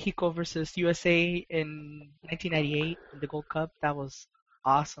 like the Mexico versus USA in 1998 in the Gold Cup. That was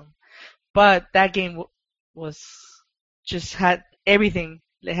awesome. But that game was just had everything.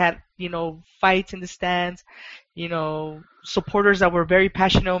 They had, fights in the stands, supporters that were very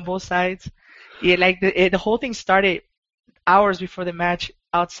passionate on both sides. Yeah, the whole thing started hours before the match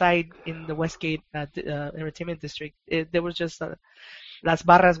outside in the Westgate Entertainment District. There was just las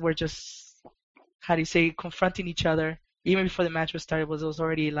barras were just, how do you say, confronting each other. Even before the match was started, there was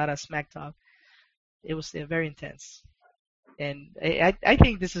already a lot of smack talk. It was very intense. And I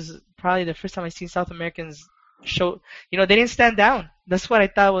think this is probably the first time I've seen South Americans show, they didn't stand down. That's what I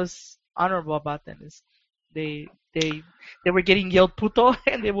thought was honorable about them, is they were getting yelled puto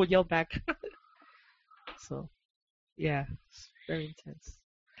and they would yell back. So, yeah, it's very intense.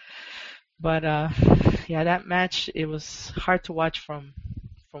 But yeah, that match, it was hard to watch from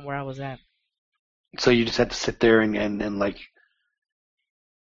where I was at. So you just had to sit there and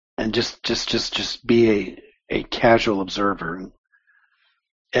just be a casual observer,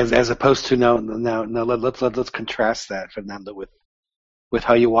 as opposed to now let's contrast that, Fernando, with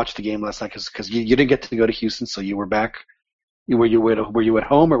how you watched the game last night, because you didn't get to go to Houston, so you were back. Were you at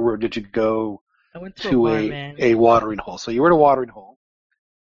home, or did you go I went to a watering hole? So you were at a watering hole.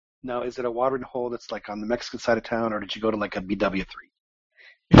 Now, is it a watering hole that's like on the Mexican side of town, or did you go to like a BW3?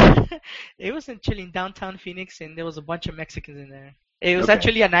 It was in Chile, in downtown Phoenix, and there was a bunch of Mexicans in there. It was Okay.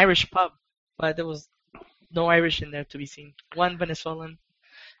 actually an Irish pub, but there was no Irish in there to be seen. One Venezuelan,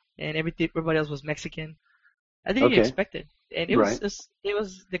 and everybody else was Mexican. I didn't even Okay. expect it, and Right. it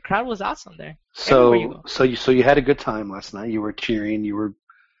was the crowd was awesome there. Everywhere you go. So you had a good time last night. You were cheering, you were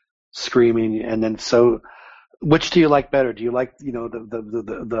screaming, and then which do you like better? Do you like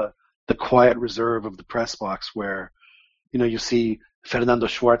the quiet reserve of the press box where you see Fernando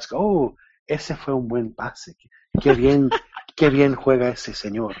Schwartz go, oh, ese fue un buen pase, qué bien juega ese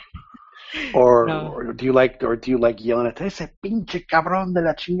señor, No, or do you like yelling at ese pinche cabrón de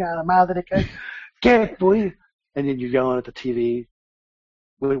la chingada madre que boy, and then you're yelling at the TV.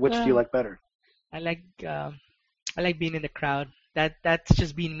 Which do you like better? I like being in the crowd. That's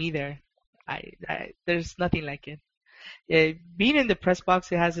just being me there. There's nothing like it. Being in the press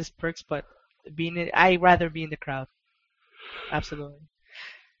box, it has its perks, but I'd rather be in the crowd. Absolutely.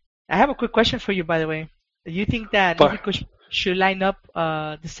 I have a quick question for you, by the way. Do you think that Fine. Mexico should line up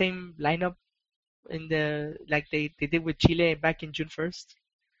the same lineup like they did with Chile back in June 1st?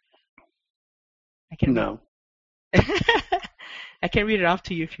 No. I can read it off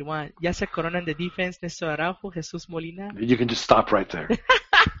to you if you want. Yasser Corona in the defense, Néstor Araujo, Jesús Molina. You can just stop right there.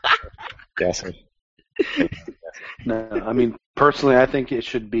 Yes. No, I mean, personally, I think it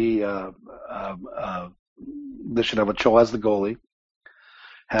should be, they should have Ochoa as the goalie,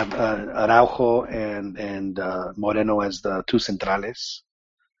 have Araujo and Moreno as the two centrales.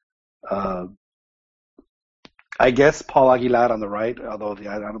 I guess Paul Aguilar on the right, although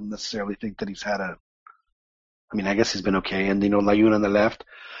I don't necessarily think that he's had I guess he's been okay. And, Layun on the left,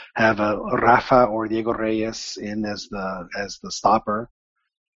 have Rafa or Diego Reyes in as the stopper,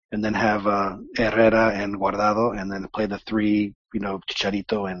 and then have Herrera and Guardado, and then play the three,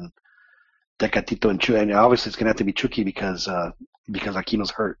 Chicharito and Tecatito and Chucky. And obviously it's going to have to be Chucky because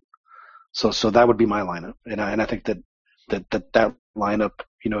Aquino's hurt. So that would be my lineup. And I think that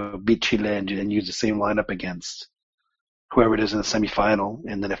lineup, beat Chile and use the same lineup against whoever it is in the semifinal.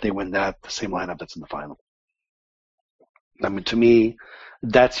 And then if they win that, the same lineup that's in the final. I mean, to me,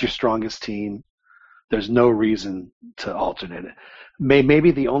 that's your strongest team. There's no reason to alternate it.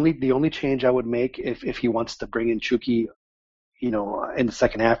 Maybe the only change I would make if he wants to bring in Chucky, in the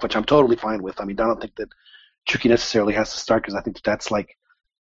second half, which I'm totally fine with. I mean, I don't think that Chucky necessarily has to start because I think that's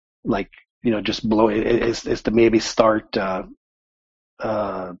just below is to maybe start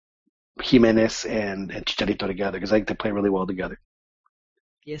Jimenez and Chicharito together because I think they play really well together.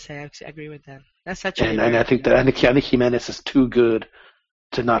 Yes, I agree with that. That's actually. And I think Jimenez is too good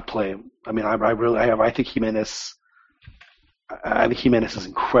to not play him. I mean, I think Jimenez. I think Jimenez is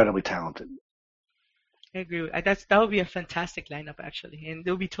incredibly talented. I agree. That would be a fantastic lineup actually, and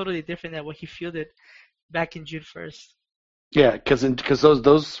it would be totally different than what he fielded back in June 1st. Yeah, because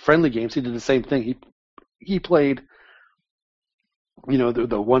those friendly games, he did the same thing. He played,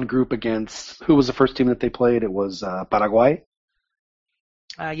 the one group against who was the first team that they played? It was Paraguay.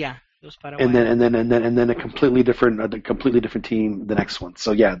 Yeah, it was Paraguay. And then a completely different team the next one.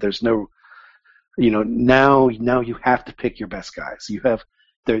 So yeah, there's no, now you have to pick your best guys. You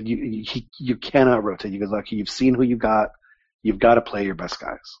cannot rotate. You've seen who you got. You've got to play your best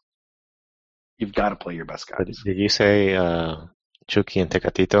guys. You've got to play your best guys. Did you say Chucky and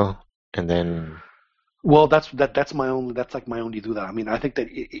Tecatito, and then? Well, that's my only duda. I mean, I think that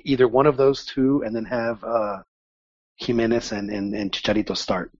either one of those two, and then have Jimenez and Chicharito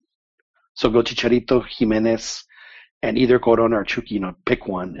start. So go Chicharito, Jimenez, and either Corona or Chucky, pick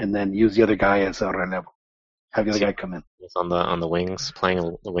one, and then use the other guy as a relevo. Have the other guy come in. He's on the wings,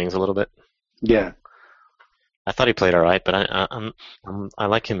 playing the wings a little bit. Yeah. I thought he played all right, but I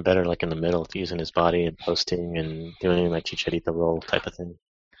like him better, like in the middle, using his body and posting and doing like Chicharito role type of thing.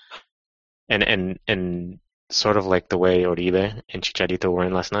 And sort of like the way Oribe and Chicharito were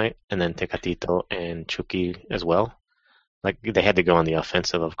in last night, and then Tecatito and Chucky as well. Like they had to go on the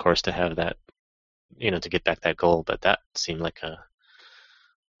offensive, of course, to have that, to get back that goal. But that seemed like a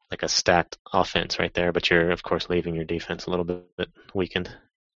stacked offense right there. But you're of course leaving your defense a little bit weakened.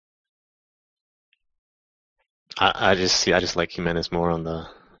 I just like Jimenez more in the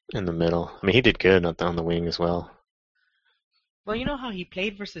middle. I mean, he did good on the wing as well. Well, you know how he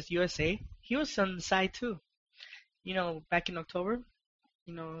played versus USA? He was on the side too. Back in October,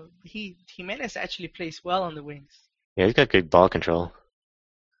 Jimenez actually plays well on the wings. Yeah, he's got good ball control.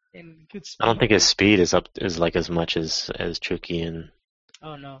 And good speed. I don't think his speed is like as much as Chucky and.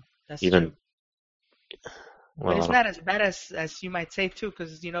 Oh no, that's even. True. Well, but it's not as bad as you might say too,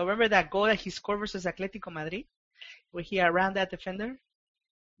 because remember that goal that he scored versus Atletico Madrid, where he outran that defender?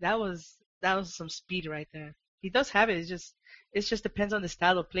 That was some speed right there. He does have it. It just depends on the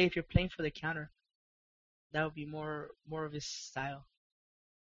style of play. If you're playing for the counter, that would be more of his style.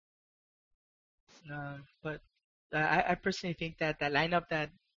 But I personally think that lineup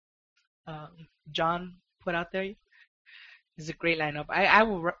that John put out there is a great lineup. I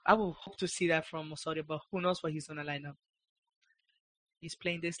will hope to see that from Osorio, but who knows what he's gonna line up. He's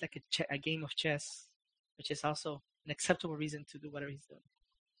playing this like a game of chess, which is also an acceptable reason to do whatever he's doing.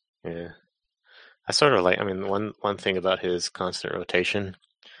 Yeah. I sort of like, I mean, one thing about his constant rotation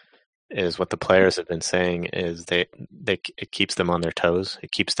is what the players have been saying is it keeps them on their toes.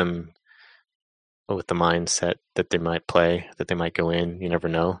 It keeps them with the mindset that they might play, that they might go in. You never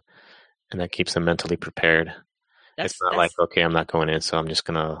know, and that keeps them mentally prepared. It's not like, okay, I'm not going in, so I'm just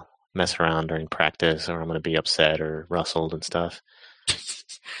gonna mess around during practice, or I'm gonna be upset or rustled and stuff.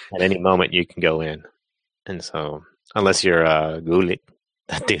 At any moment, you can go in, and so unless you're Gullit,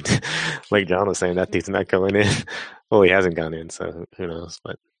 that dude, like John was saying, that dude's not going in. Well, he hasn't gone in, so who knows?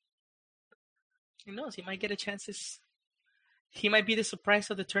 But who knows? He might get a chance. He might be the surprise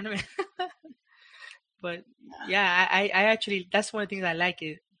of the tournament. But yeah, I actually, that's one of the things I like.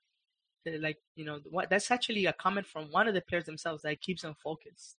 Like, that's actually a comment from one of the players themselves that keeps them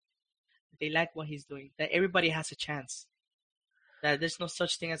focused. They like what he's doing. That everybody has a chance. That there's no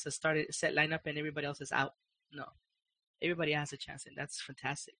such thing as a set lineup and everybody else is out. No, everybody has a chance, and that's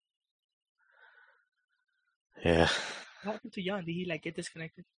fantastic. Yeah. What happened to Jan? Did he get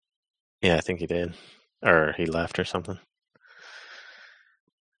disconnected? Yeah, I think he did, or he left or something.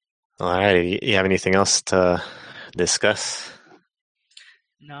 All right. You have anything else to discuss?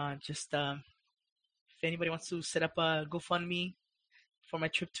 No, just if anybody wants to set up a GoFundMe for my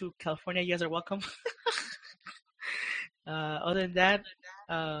trip to California, you guys are welcome. Other than that,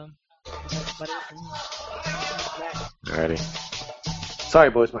 Alrighty. Sorry,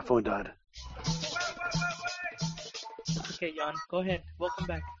 boys, my phone died. Okay, Jan, go ahead. Welcome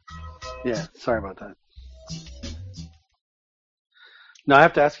back. Yeah, sorry about that. Now I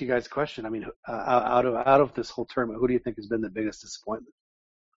have to ask you guys a question. I mean, out of this whole tournament, who do you think has been the biggest disappointment?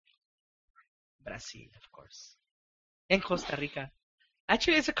 Brazil, of course, and Costa Rica.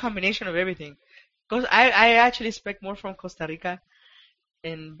 Actually, it's a combination of everything. Because I actually expect more from Costa Rica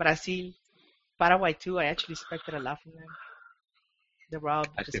and Brazil, Paraguay too. I actually expected a lot from them. They were all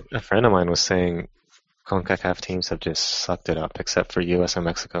a friend of mine was saying CONCACAF teams have just sucked it up, except for U.S. and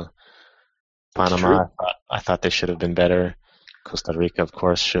Mexico. Panama, I thought they should have been better. Costa Rica, of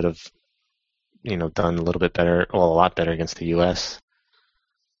course, should have, done a little bit better, well, a lot better against the U.S.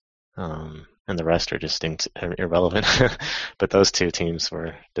 And the rest are just irrelevant. But those two teams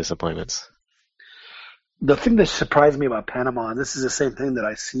were disappointments. The thing that surprised me about Panama, and this is the same thing that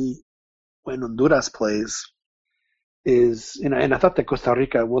I see when Honduras plays, is, and I thought that Costa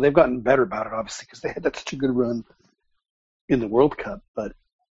Rica, well, they've gotten better about it, obviously, because they had that such a good run in the World Cup. But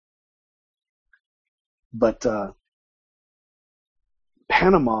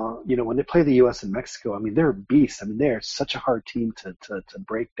Panama, when they play the U.S. and Mexico, I mean, they're beasts. I mean, they're such a hard team to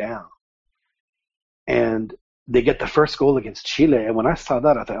break down. And they get the first goal against Chile, and when I saw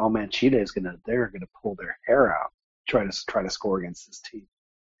that, I thought, oh man, Chile they're gonna pull their hair out, try to score against this team.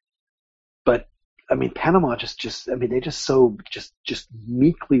 But I mean, Panama they just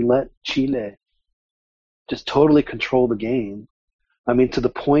meekly let Chile just totally control the game. I mean, to the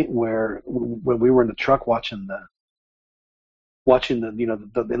point where when we were in the truck watching the in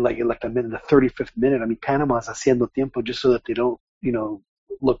the 35th minute, I mean, Panama's haciendo tiempo just so that they don't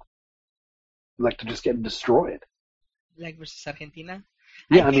look like they're just getting destroyed. Like versus Argentina?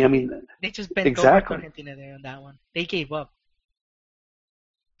 Yeah, I mean, they just bent exactly. over Argentina there on that one. They gave up.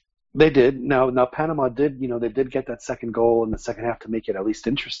 They did. Now Panama did, they did get that second goal in the second half to make it at least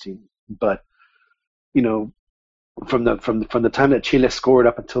interesting. But, from the time that Chile scored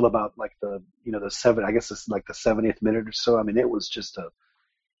up until about the 70th minute or so, I mean, it was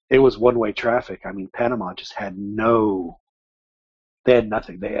it was one-way traffic. I mean, Panama just had they had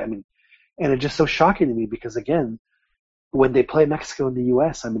nothing. And it's just so shocking to me because, again, when they play Mexico and the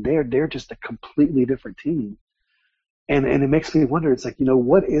U.S., I mean, they're just a completely different team. And it makes me wonder, it's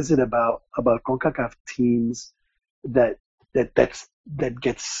what is it about CONCACAF teams that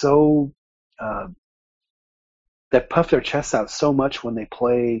gets so, that puff their chests out so much when they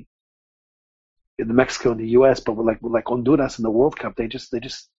play in the Mexico and the U.S., but like Honduras in the World Cup, they just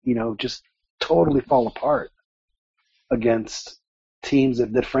totally fall apart against teams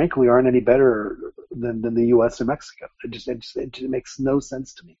that frankly aren't any better than the U.S. or Mexico. It just makes no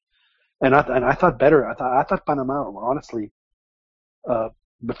sense to me. And I thought better. I thought Panama, honestly,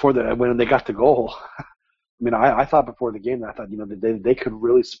 before when they got the goal, mean, I thought before the game, I thought, they could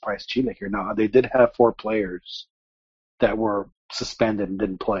really surprise Chile here. Now, they did have 4 players that were suspended and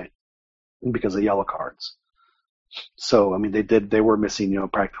didn't play because of yellow cards. So, I mean, they were missing,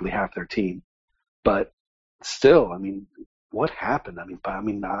 practically half their team. But still, I mean, what happened? I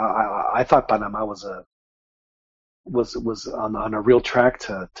mean, I thought Panama was on a real track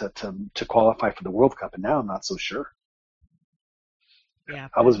to qualify for the World Cup, and now I'm not so sure. Yeah,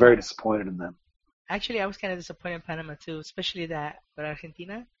 I was very disappointed in them. actually, I was kind of disappointed in Panama too, especially that with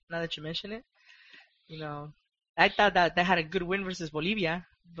Argentina. Now that you mention it, I thought that they had a good win versus Bolivia,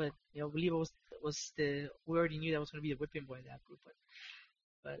 but Bolivia was we already knew that was going to be the whipping boy in that group,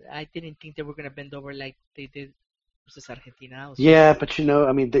 but I didn't think they were going to bend over like they did versus Argentina. Yeah, but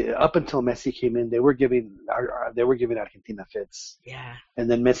I mean, up until Messi came in, they were giving Argentina fits. Yeah.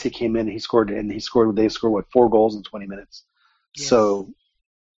 And then Messi came in, They scored what, 4 goals in 20 minutes. Yes. So,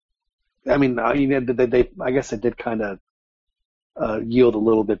 I mean, I guess it did kind of yield a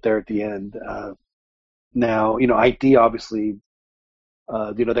little bit there at the end. Now, Haiti obviously,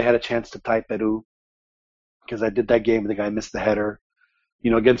 they had a chance to tie Peru because I did that game and the guy missed the header.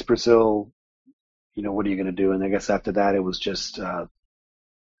 Against Brazil, what are you going to do? And I guess after that, it was just, I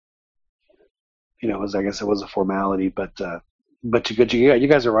guess it was a formality. But you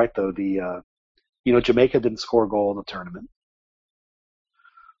guys are right though. Jamaica didn't score a goal in the tournament.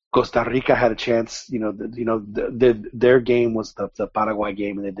 Costa Rica had a chance. Their game was the Paraguay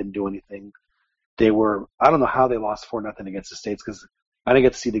game, and they didn't do anything. I don't know how they lost 4-0 against the States because I didn't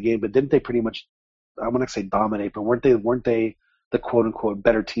get to see the game, but didn't they pretty much, I want to say dominate, but weren't they the quote unquote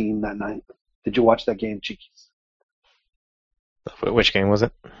better team that night? Did you watch that game, Chiquis? Which game was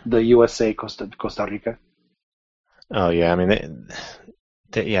it? The USA Costa Rica. Oh yeah, I mean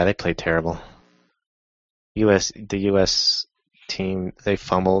they played terrible. The US team, they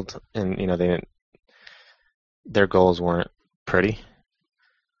fumbled, and their goals weren't pretty.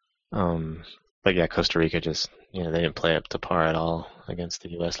 But yeah, Costa Rica just they didn't play up to par at all against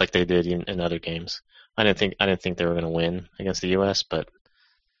the US like they did in other games. I didn't think they were going to win against the US, but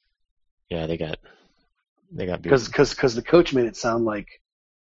yeah, they got beat. Because the coach made it sound like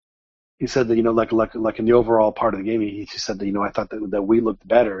he said that like in the overall part of the game he said that I thought that we looked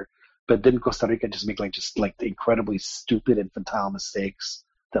better, but didn't Costa Rica just make the incredibly stupid infantile mistakes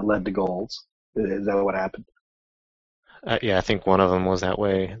that led to goals? Is that what happened? Yeah, I think one of them was that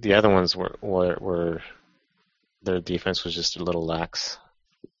way. The other ones were their defense was just a little lax,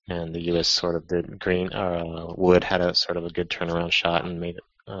 and the U.S. sort of did. Wood had a sort of a good turnaround shot and made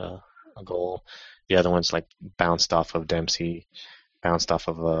a goal. The other ones bounced off of Dempsey, bounced off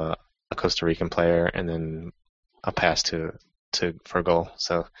of a Costa Rican player, and then a pass for a goal.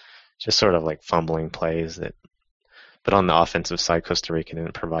 So just sort of fumbling plays that. But on the offensive side, Costa Rica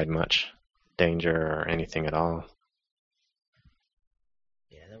didn't provide much danger or anything at all.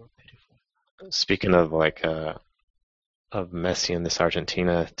 Speaking of of Messi and this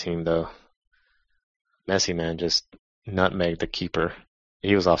Argentina team, though, Messi, man, just nutmegged the keeper.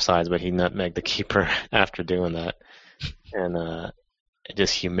 He was offsides, but he nutmegged the keeper after doing that, and the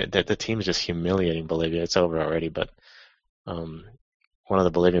team is just humiliating Bolivia. It's over already, but one of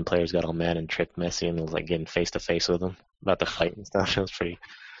the Bolivian players got all mad and tripped Messi and was getting face to face with him about the fight and stuff. It's pretty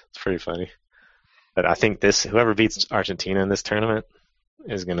funny. But I think whoever beats Argentina in this tournament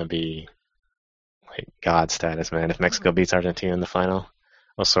is gonna be God status, man. If Mexico beats Argentina in the final,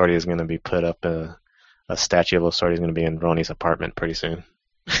 Osorio is going to be put up. A statue of Osorio is going to be in Ronnie's apartment pretty soon.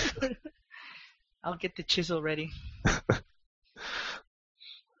 I'll get the chisel ready.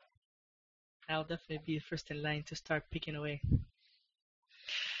 I'll definitely be the first in line to start picking away.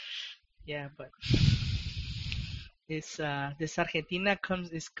 Yeah, but this Argentina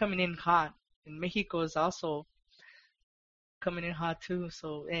is coming in hot, and Mexico is also coming in hot too.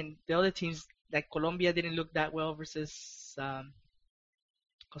 So, and the other teams like Colombia didn't look that well versus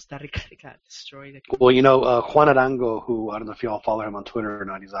Costa Rica. They got destroyed. Well, Juan Arango, who I don't know if you all follow him on Twitter or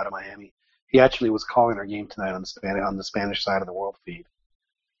not, he's out of Miami. He actually was calling our game tonight on the Spanish side of the world feed,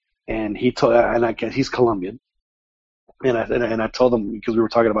 and I guess he's Colombian, and I told him because we were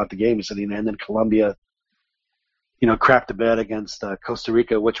talking about the game. He said, and then Colombia, crapped the bed against Costa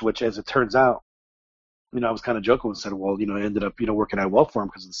Rica, which as it turns out. I was kind of joking and said, well, it ended up, working out well for him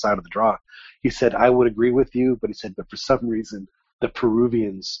because of the side of the draw. He said, I would agree with you, but he said, but for some reason, the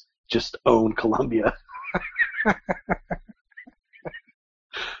Peruvians just own Colombia.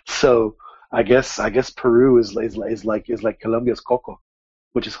 So I guess Peru is like Colombia's Coco,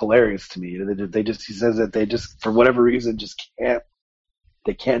 which is hilarious to me. He says that they just, for whatever reason,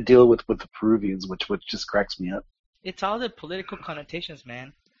 they can't deal with the Peruvians, which just cracks me up. It's all the political connotations,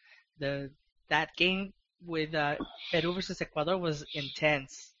 man. That game with Peru versus Ecuador was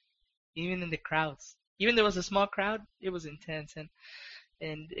intense, even in the crowds. Even there was a small crowd, it was intense, and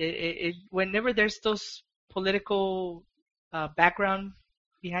it whenever there's those political background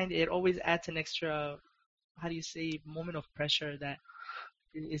behind it, it always adds an extra, how do you say, moment of pressure that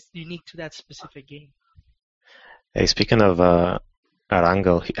is unique to that specific game. Hey, speaking of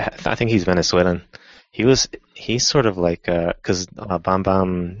Arango, I think he's Venezuelan. He's sort of like because Bam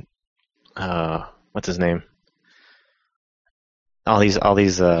Bam, what's his name? All these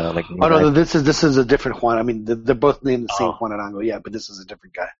like. Oh no, this is a different Juan. I mean, they're both named the same Oh. Juan Arango, yeah, but this is a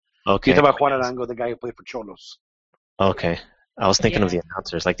different guy. Okay. You're talking about Juan Arango, the guy who played for Cholos. Okay. I was thinking of the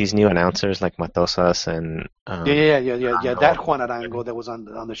announcers, like these new announcers, like Matosas and. Yeah. That Juan Arango that was on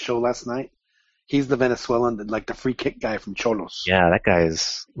the show last night. He's the Venezuelan, like the free kick guy from Cholos. Yeah, that guy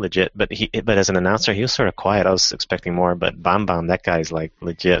is legit. But as an announcer, he was sort of quiet. I was expecting more, but Bam Bam, that guy is like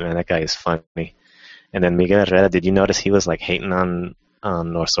legit, man. That guy is funny. And then Miguel Herrera, did you notice he was like hating on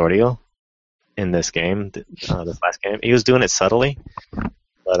Osorio in this game, this last game? He was doing it subtly,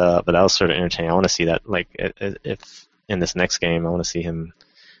 but that was sort of entertaining. I want to see that, like, if in this next game, I want to see him,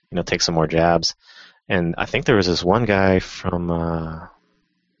 take some more jabs. And I think there was this one guy from.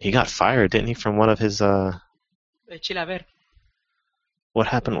 He got fired, didn't he, from one of his... Chilaver. What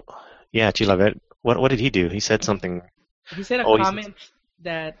happened? Yeah, Chilaver. What did he do? He said something... He said a comment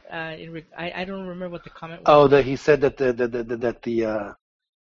that... I don't remember what the comment was. Oh, that he said that the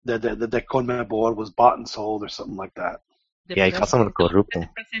CONMEBOL was bought and sold or something like that. Yeah, he called someone corrupto. The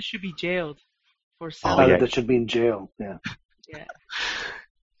president should be jailed for selling. Oh, yeah. That should be in jail, yeah. Yeah.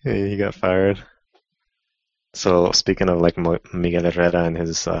 Yeah, he got fired. So speaking of like Miguel Herrera and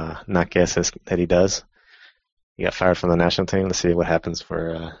his naqueses that he does, he got fired from the national team. Let's see what happens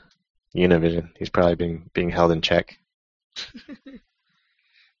for Univision. He's probably being held in check.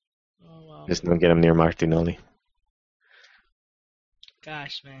 Oh, wow. Just don't get him near Martinelli.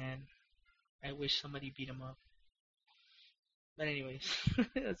 Gosh, man, I wish somebody beat him up. But anyways,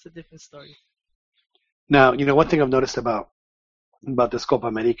 that's a different story. Now, one thing I've noticed about this Copa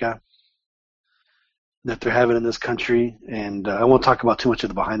America that they're having in this country, and I won't talk about too much of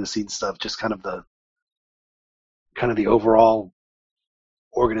the behind-the-scenes stuff, just kind of the overall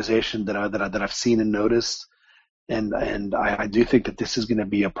organization that I've seen and noticed, and I do think that this is going to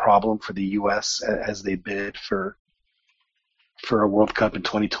be a problem for the U.S. as they bid for a World Cup in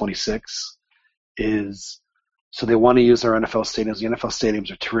 2026. So they want to use their NFL stadiums. The NFL stadiums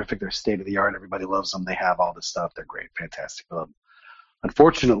are terrific. They're state of the art. Everybody loves them. They have all this stuff. They're great, fantastic.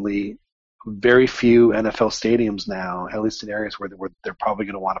 Unfortunately, very few NFL stadiums now, at least in areas where they're probably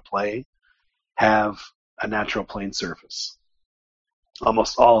going to want to play, have a natural playing surface.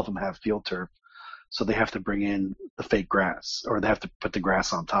 Almost all of them have field turf, so they have to bring in the fake grass, or they have to put the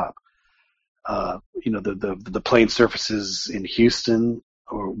grass on top. The playing surfaces in Houston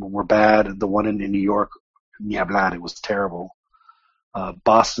were bad. The one in New York, ni hablar, it was terrible.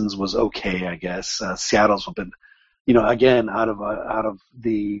 Boston's was okay, I guess. Seattle's been, again, out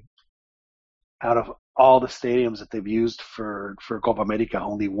of all the stadiums that they've used for Copa America,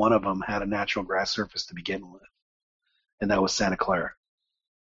 only one of them had a natural grass surface to begin with, and that was Santa Clara.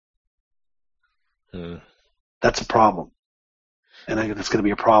 That's a problem, and I think that's going to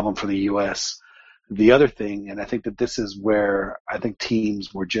be a problem for the U.S. The other thing, and I think that this is where I think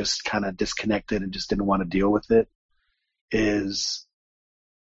teams were just kind of disconnected and just didn't want to deal with it, is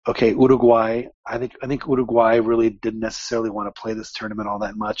okay, Uruguay. I think Uruguay really didn't necessarily want to play this tournament all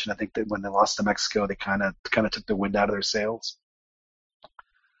that much, and I think that when they lost to Mexico, they kind of took the wind out of their sails.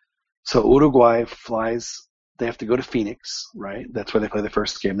 So Uruguay flies. They have to go to Phoenix, right? That's where they play the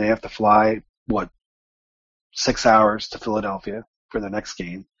first game. They have to fly 6 hours to Philadelphia for their next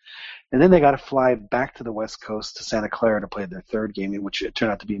game, and then they got to fly back to the West Coast to Santa Clara to play their third game, which it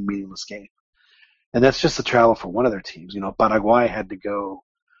turned out to be a meaningless game. And that's just the travel for one of their teams. Paraguay had to go.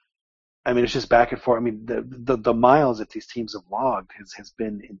 I mean, it's just back and forth. I mean, the miles that these teams have logged has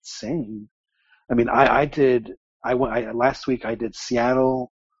been insane. I mean, last week I did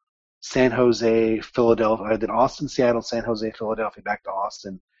Seattle, San Jose, Philadelphia. I did Austin, Seattle, San Jose, Philadelphia, back to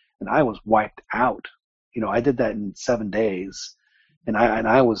Austin, and I was wiped out. I did that in 7 days, and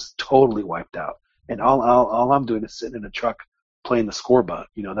I was totally wiped out. And all I'm doing is sitting in a truck playing the scoreboard.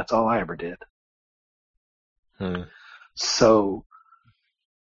 That's all I ever did. So.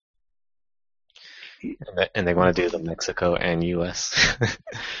 And they want to do the Mexico and U.S.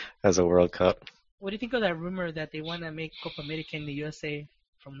 as a World Cup. What do you think of that rumor that they want to make Copa America in the USA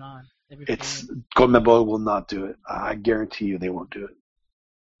from now on? CONMEBOL will not do it. I guarantee you they won't do it.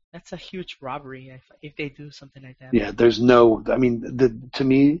 That's a huge robbery if they do something like that. Yeah, there's no. I mean, to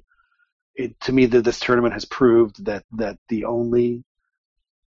me, to me, that this tournament has proved that the only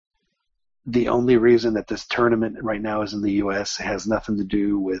reason that this tournament right now is in the U.S. has nothing to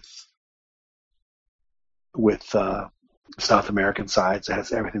do with South American sides. It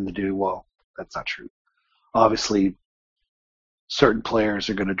has everything to do. Well, that's not true. Obviously, certain players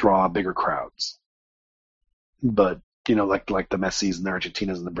are going to draw bigger crowds, but like the Messis and the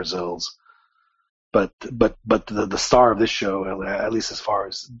Argentinas and the Brazils. But the star of this show, at least as far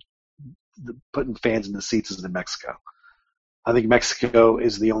as putting fans in the seats, is in Mexico. I think Mexico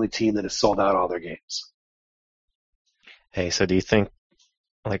is the only team that has sold out all their games. Hey, so do you think,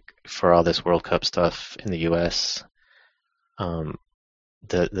 like, for all this World Cup stuff in the U.S.,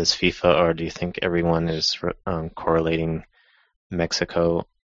 does FIFA, or do you think everyone is correlating Mexico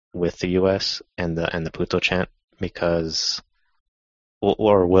with the U.S. and the Puto chant? Because,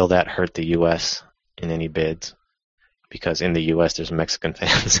 or will that hurt the U.S. in any bids? Because in the U.S. there's Mexican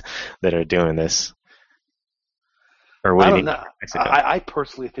fans that are doing this. Or what do you mean? I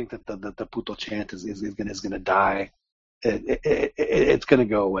personally think that the Puto chant is going to die. It's going to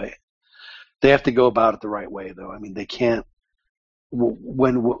go away. They have to go about it the right way, though. I mean, they can't.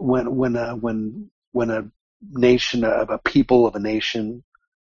 When a nation, a people of a nation,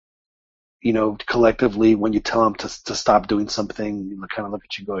 collectively, when you tell them to stop doing something, kind of look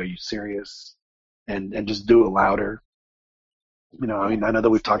at you, go, "Are you serious?" And just do it louder. I mean, I know that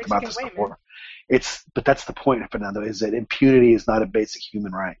we've talked about this before. But that's the point, Fernando, is that impunity is not a basic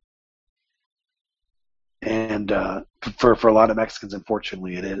human right. And for a lot of Mexicans,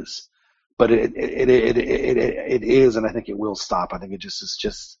 unfortunately, it is. But it is, and I think it will stop. I think it is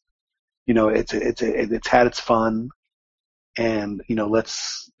just it's had its fun, and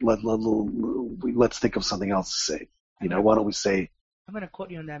let's think of something else to say. Why don't we say? I'm gonna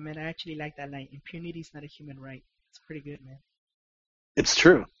quote you on that, man. I actually like that line. Impunity is not a human right. It's pretty good, man. It's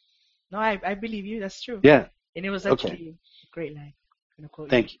true. No, I believe you. That's true. Yeah. And it was actually a great line. I'm gonna quote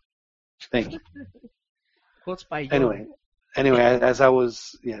Thank you. Quotes by Anyway, as I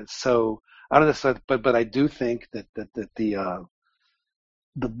was, so I don't know, but I do think that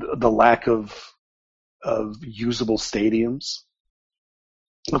the lack of usable stadiums.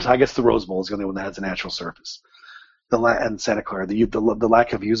 I guess the Rose Bowl is the only one that has a natural surface. And Santa Clara, the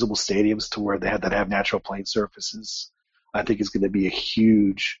lack of usable stadiums to where they have natural playing surfaces, I think is going to be a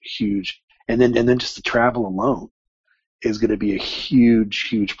huge, and then just the travel alone is going to be a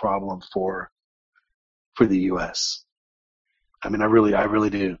huge problem for the U.S. I mean, I really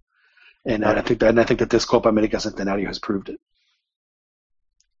do, and I think that this Copa America Centenario has proved it.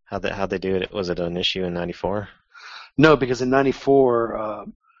 How'd they do it? Was it an issue in '94? No, because in '94,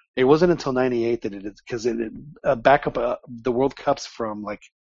 it wasn't until '98 that because back up the World Cups from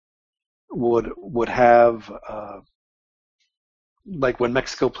would have like when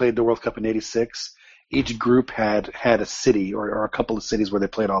Mexico played the World Cup in '86, each group had a city or a couple of cities where they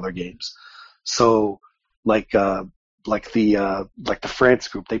played all their games. So like the France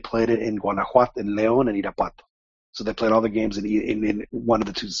group, they played it in Guanajuato, in León, and Irapuato. So they played all the games in one of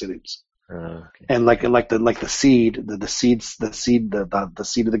the two cities. Okay. And the seed of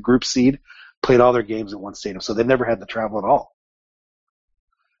the group seed played all their games in one stadium. So they never had to travel at all.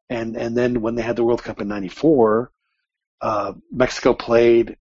 And then when they had the World Cup in '94, Mexico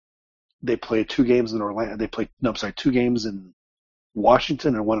played 2 games in Orlando. Two games in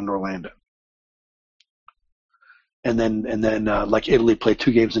Washington and one in Orlando. And then like Italy played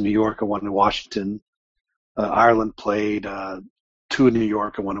 2 games in New York and one in Washington. Ireland played 2 in New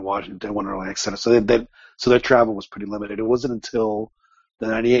York and one in Washington, one in Orlando, etc. So their travel was pretty limited. It wasn't until the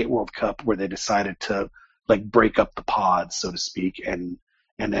 '98 World Cup where they decided to break up the pods, so to speak, and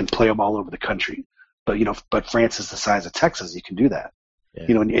play them all over the country. But France is the size of Texas. You can do that.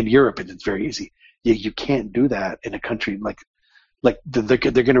 Yeah. In Europe, it's very easy. You can't do that in a country like they're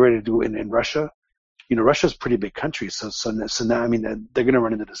getting ready to do it in Russia. Russia's a pretty big country, so now, I mean, they're going to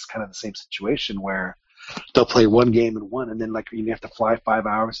run into this kind of the same situation where they'll play one game in one, and then you have to fly 5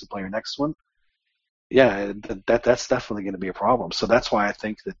 hours to play your next one. Yeah, that's definitely going to be a problem. So that's why I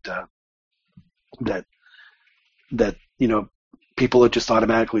think that people just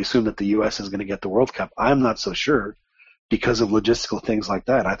automatically assume that the U.S. is going to get the World Cup. I'm not so sure because of logistical things like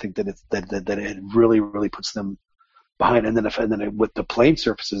that. I think that it really puts them behind. And then with the playing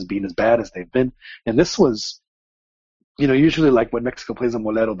surfaces being as bad as they've been, and this was, usually like when Mexico plays in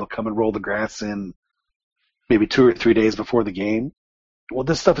Molero, they'll come and roll the grass in maybe 2 or 3 days before the game. Well,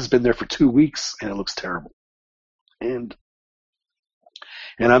 this stuff has been there for 2 weeks and it looks terrible. And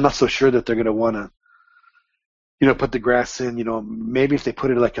I'm not so sure that they're going to want to, put the grass in, maybe if they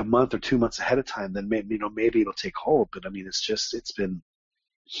put it like a month or 2 months ahead of time, then maybe it'll take hold. But I mean, it's been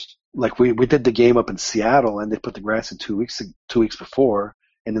like we did the game up in Seattle, and they put the grass in 2 weeks before,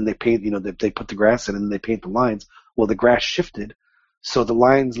 and then they paint, they put the grass in and they paint the lines. Well, the grass shifted, so the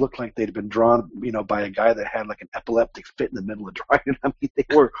lines looked like they'd been drawn, by a guy that had like an epileptic fit in the middle of drawing. I mean, they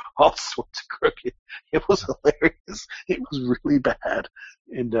were all sorts of crooked. It was hilarious. It was really bad,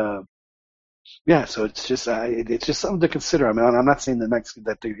 and yeah. So it's just something to consider. I mean, I'm not saying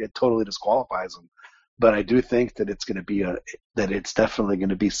that it totally disqualifies them, but I do think that it's going to be that it's definitely going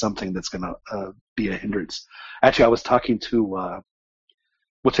to be something that's going to be a hindrance. Actually, I was talking to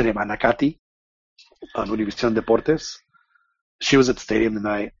what's her name, Anacati, on Univision Deportes. She was at the stadium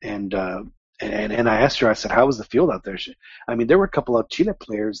tonight, and I asked her. I said, "How was the field out there?" There were a couple of Chile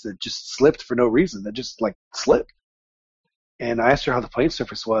players that just slipped for no reason. That just like slipped. And I asked her how the playing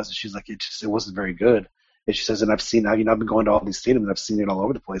surface was, and she's like, "It wasn't very good." And she says, "And I've been going to all these stadiums, and I've seen it all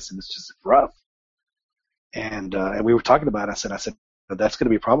over the place, and it's just rough." And we were talking about it. I said, that's going to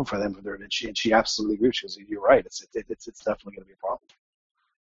be a problem for them. And she absolutely agreed. She was like, "You're right. It's definitely going to be a problem."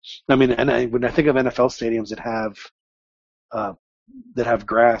 I mean, when I think of NFL stadiums that have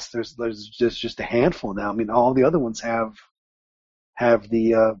grass, there's just a handful now. I mean, all the other ones have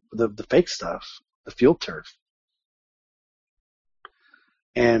the fake stuff, the field turf.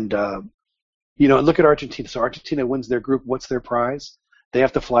 And look at Argentina. So Argentina wins their group. What's their prize? They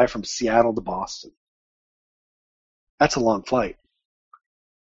have to fly from Seattle to Boston. That's a long flight.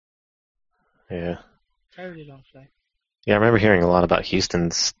 Yeah. Very long flight. Yeah, I remember hearing a lot about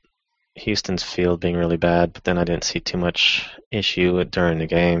Houston's field being really bad, but then I didn't see too much issue during the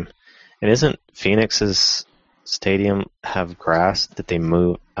game. And isn't Phoenix's stadium have grass that they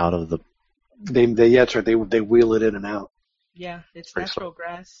move out of the? Yeah, that's right. They wheel it in and out. Yeah, it's natural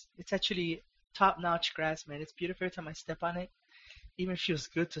grass. It's actually top-notch grass, man. It's beautiful every time I step on it. Even feels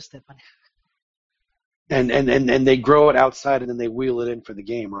good to step on it. And they grow it outside, and then they wheel it in for the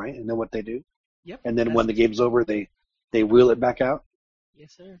game, right? And then what they do? Yep. And then when the game's over, they wheel it back out.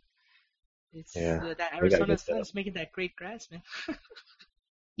 Yes, sir. It's that Arizona sun's making that great grass, man.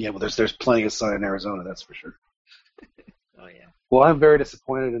 Yeah, well, there's plenty of sun in Arizona, that's for sure. Oh yeah. Well, I'm very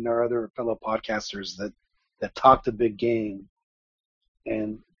disappointed in our other fellow podcasters that talked a big game,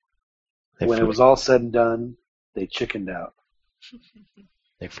 and when it was all said and done, they chickened out.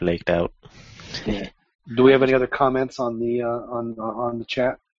 They flaked out. Yeah. Do we have any other comments on the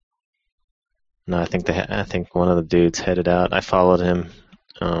chat? No, I think one of the dudes headed out. I followed him.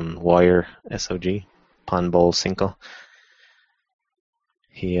 Wire SOG, Panbol Cinco.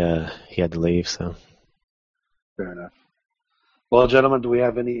 He had to leave, so. Fair enough. Well, gentlemen, do we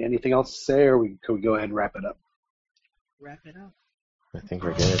have anything else to say, or can we go ahead and wrap it up? Wrap it up. I think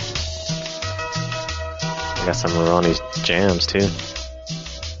we're good. I got some of Ronnie's jams too.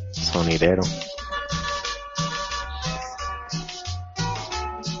 Sonidero.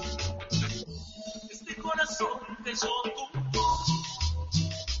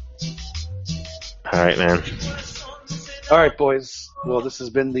 All right, man. All right, boys. Well, this has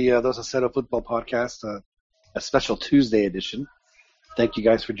been the Dos a Cero Football Podcast, a special Tuesday edition. Thank you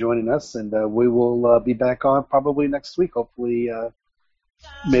guys for joining us, and we will be back on probably next week. Hopefully,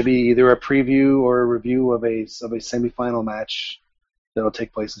 maybe either a preview or a review of a semifinal match that will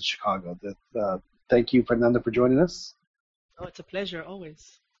take place in Chicago. Thank you, Fernando, for joining us. Oh, it's a pleasure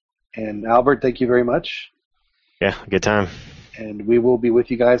always. And Albert, thank you very much. Yeah, good time. And we will be with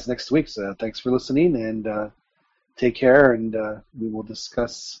you guys next week. So thanks for listening, and take care, and we will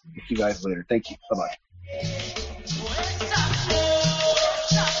discuss with you guys later. Thank you. Bye-bye.